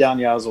 I'll be down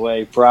y'all's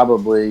way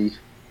probably,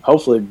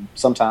 hopefully,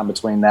 sometime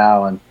between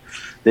now and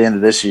the end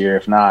of this year.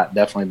 If not,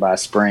 definitely by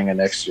spring of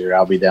next year,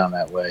 I'll be down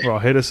that way. Well,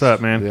 hit us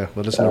up, man. Yeah,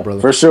 let us know, brother.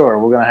 For sure,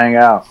 we're gonna hang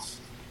out.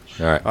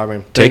 All right. All right,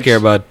 man. Take Thanks. care,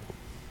 bud.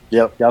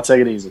 Yep, y'all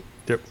take it easy.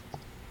 Yep.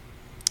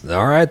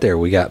 All right, there.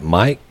 We got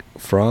Mike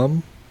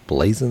from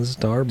Blazing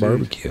Star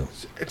Barbecue.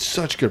 It's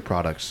such good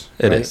products.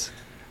 It right? is.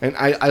 And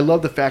I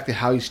love the fact that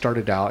how he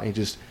started out and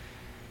just.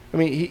 I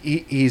mean,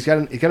 he's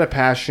got a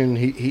passion.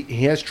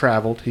 He has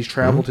traveled. He's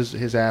traveled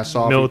his ass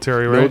off.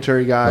 Military, right?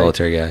 Military guy.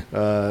 Military guy.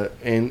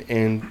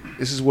 And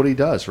this is what he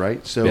does,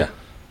 right? So, Yeah.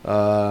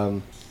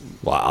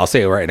 Well, I'll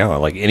say it right now.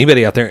 Like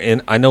anybody out there,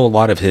 and I know a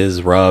lot of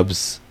his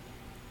rubs,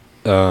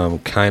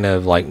 kind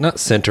of like not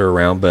center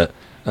around, but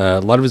a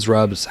lot of his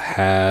rubs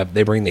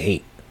they bring the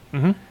heat.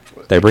 Mm-hmm.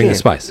 They bring the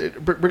spice.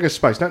 Bring a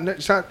spice.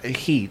 It's not a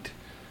heat.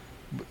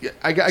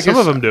 I guess Some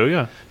of them do,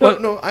 yeah.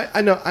 No,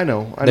 I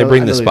know. They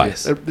bring the do.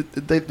 spice.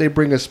 They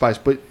bring a spice,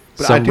 but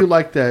I do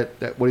like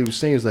that. What he was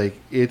saying is like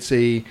it's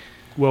a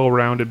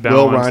Well-rounded,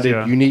 balanced,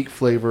 yeah. unique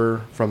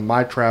flavor from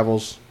my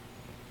travels.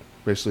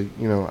 Basically,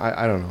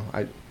 I don't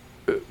know.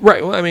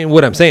 Right. Well, I mean,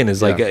 what I'm saying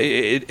is like Yeah.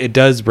 it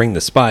does bring the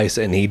spice,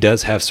 and he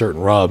does have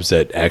certain rubs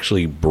that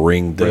actually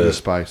bring the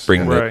spice,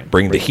 bring yeah. the Right.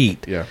 bring the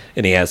heat. Yeah.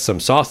 And he has some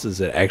sauces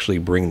that actually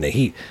bring the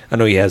heat. I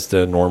know he has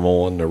the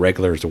normal and the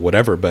regulars or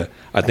whatever, but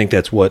I think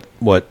that's what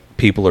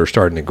people are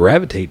starting to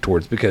gravitate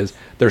towards because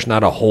there's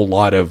not a whole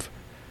lot of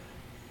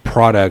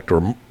product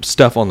or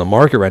stuff on the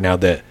market right now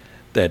that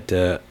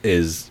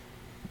is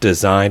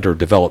designed or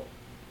developed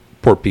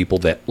for people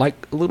that like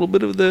a little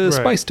bit of the Right.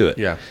 spice to it.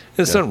 Yeah.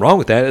 There's nothing wrong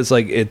with that. It's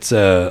like you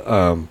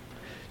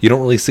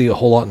don't really see a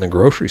whole lot in the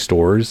grocery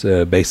stores.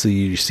 Basically,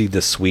 you see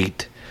the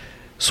sweet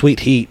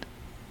heat,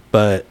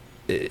 but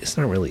it's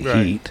not really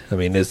Right. heat. I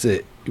mean,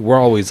 we're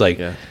always like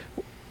Yeah.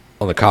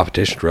 on the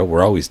competition trail.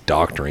 We're always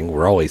doctoring.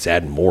 We're always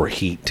adding more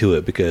heat to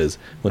it because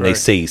when they Right.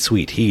 say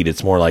sweet heat,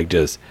 it's more like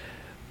just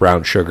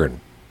brown sugar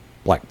and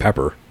black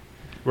pepper.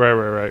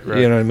 Right.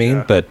 You know what I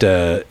mean? Yeah.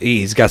 But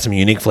he's got some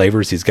unique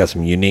flavors. He's got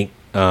some unique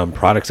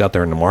products out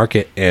there in the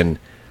market, and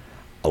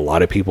a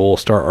lot of people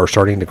are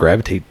starting to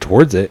gravitate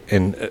towards it.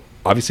 And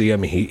obviously, I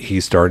mean,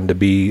 he's starting to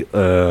be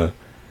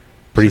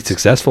pretty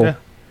successful. Yeah,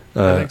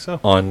 I think so.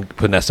 On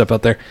putting that stuff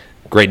out there.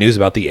 Great news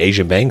about the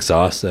Asian Bang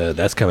sauce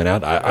that's coming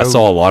out. I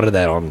saw a lot of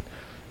that on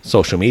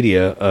social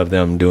media of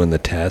them doing the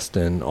test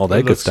and all that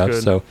It good looks stuff.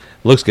 good. So it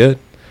looks good.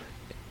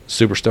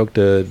 Super stoked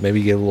to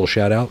maybe give a little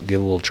shout out, give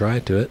a little try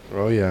to it.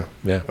 Oh yeah.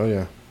 Yeah. Oh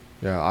yeah.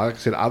 Yeah. Like I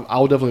said,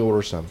 I'll definitely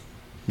order some.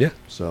 Yeah.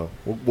 So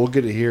we'll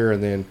get it here,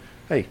 and then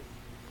hey,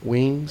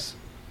 wings,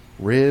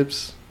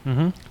 ribs,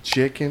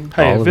 chicken.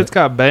 Hey, All if of it's it.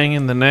 got bang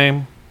in the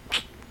name,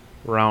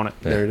 we're on it.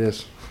 There it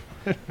is.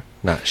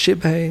 Not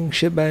shitbang.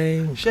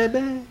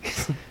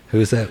 Who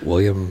is that?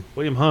 William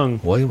Hung.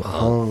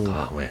 Hung.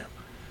 Oh man,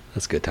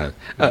 that's a good time.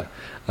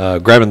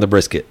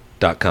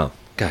 Grabbingthebrisket.com.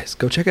 Guys,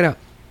 go check it out.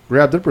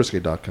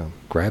 GrabTheBrisket.com.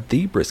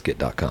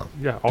 Grabthebrisket.com.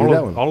 Yeah,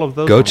 that one. all of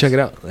those. Go ones. check it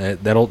out.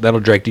 That'll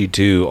direct you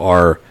to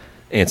our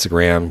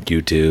Instagram,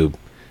 YouTube,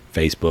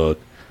 Facebook,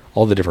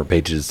 all the different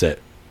pages that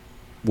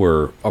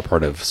we're a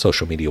part of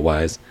social media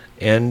wise,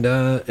 and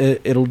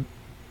it'll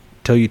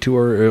tell you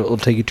it'll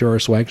take you to our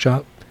swag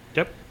shop.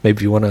 Yep. Maybe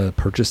if you want to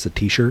purchase a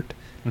T-shirt,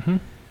 I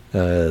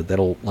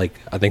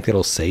think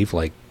that'll save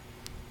like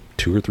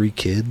 2 or 3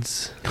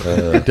 kids.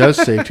 It does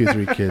save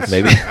 2-3 kids.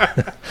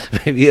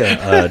 Maybe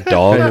a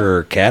dog or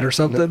a cat or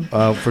something.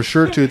 For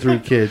sure,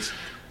 2-3 kids.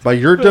 By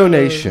your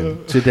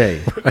donation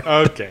today,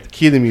 Okay.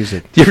 cue the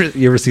music.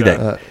 You ever see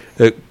that?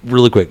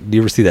 Really quick, do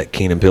you ever see that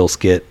Keen and Peele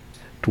skit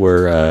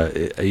where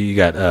you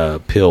got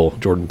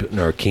Jordan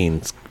or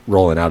Keen's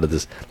rolling out of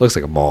this, looks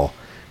like a mall,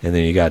 and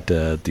then you got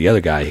the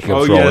other guy, he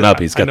comes Oh, yeah, rolling up,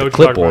 he's I got know the what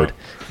you're talking clipboard.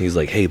 about. He's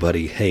like, hey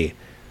buddy,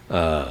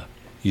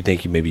 you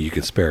think maybe you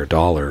could spare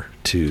 $1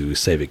 to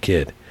save a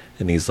kid?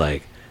 And he's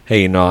like,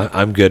 hey,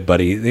 I'm good,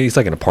 buddy. He's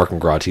like in a parking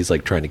garage, he's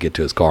like trying to get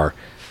to his car,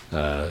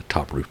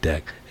 top roof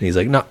deck, and he's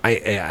like, no,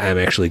 I'm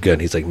actually good.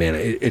 And he's like, man,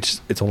 it's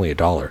only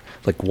 $1.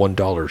 Like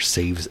 $1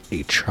 saves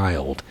a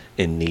child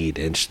in need,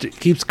 and it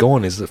keeps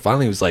going. Is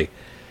finally he was like,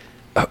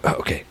 oh,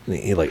 okay. And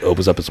he like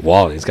opens up his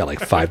wallet, and he's got like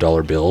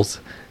 $5 bills,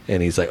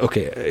 and he's like,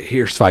 okay,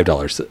 here's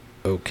 $5.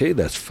 Okay,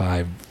 that's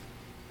five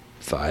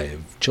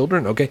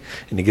children. Okay,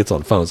 and he gets on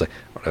the phone. He's like,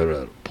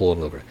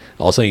 pulling over.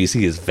 All of a sudden, you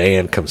see his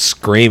van come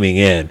screaming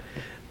in.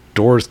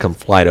 Doors come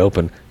flight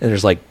open, and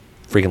there's like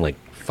freaking like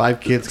 5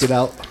 kids get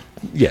out.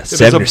 yeah, There's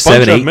seven, a bunch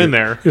seven, of 8 them in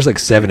there. There's like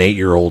 7, 8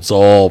 year olds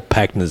all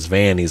packed in his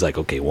van. He's like,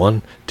 okay,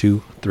 1,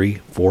 2, 3,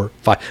 4,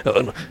 5.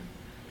 No.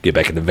 Get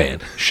back in the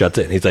van. Shuts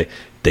it. And he's like,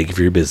 thank you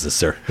for your business,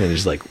 sir. And he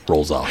just like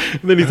rolls off.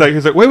 And then he's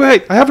like,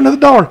 wait, I have another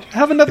 $1. I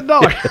have another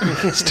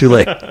 $1. It's too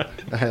late.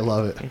 I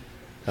love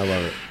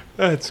it.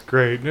 That's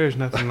great. There's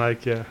nothing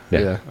like, yeah.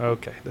 Yeah.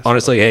 Okay. That's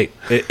Honestly, hey,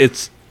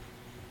 it's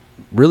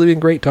really been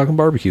great talking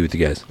barbecue with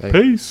you guys. Hey,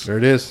 Peace. There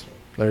it is.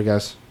 Later,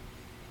 guys.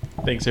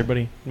 Thanks,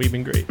 everybody. We've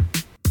been great.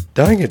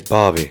 Dang it,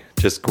 Bobby.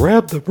 Just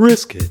grab the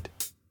brisket.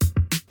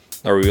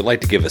 Or we would like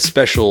to give a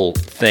special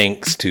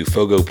thanks to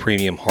Fogo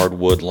Premium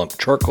Hardwood Lump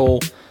Charcoal,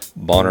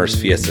 Bonner's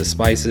Fiesta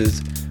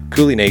Spices,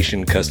 Cooley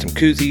Nation Custom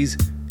Koozies,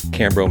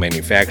 Cambro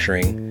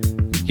Manufacturing,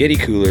 Yeti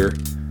Cooler,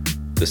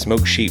 the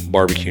Smoke Sheep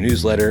Barbecue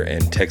Newsletter,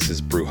 and Texas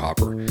Brew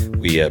Hopper.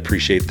 We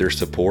appreciate their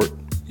support.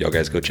 Y'all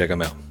guys go check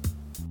them out.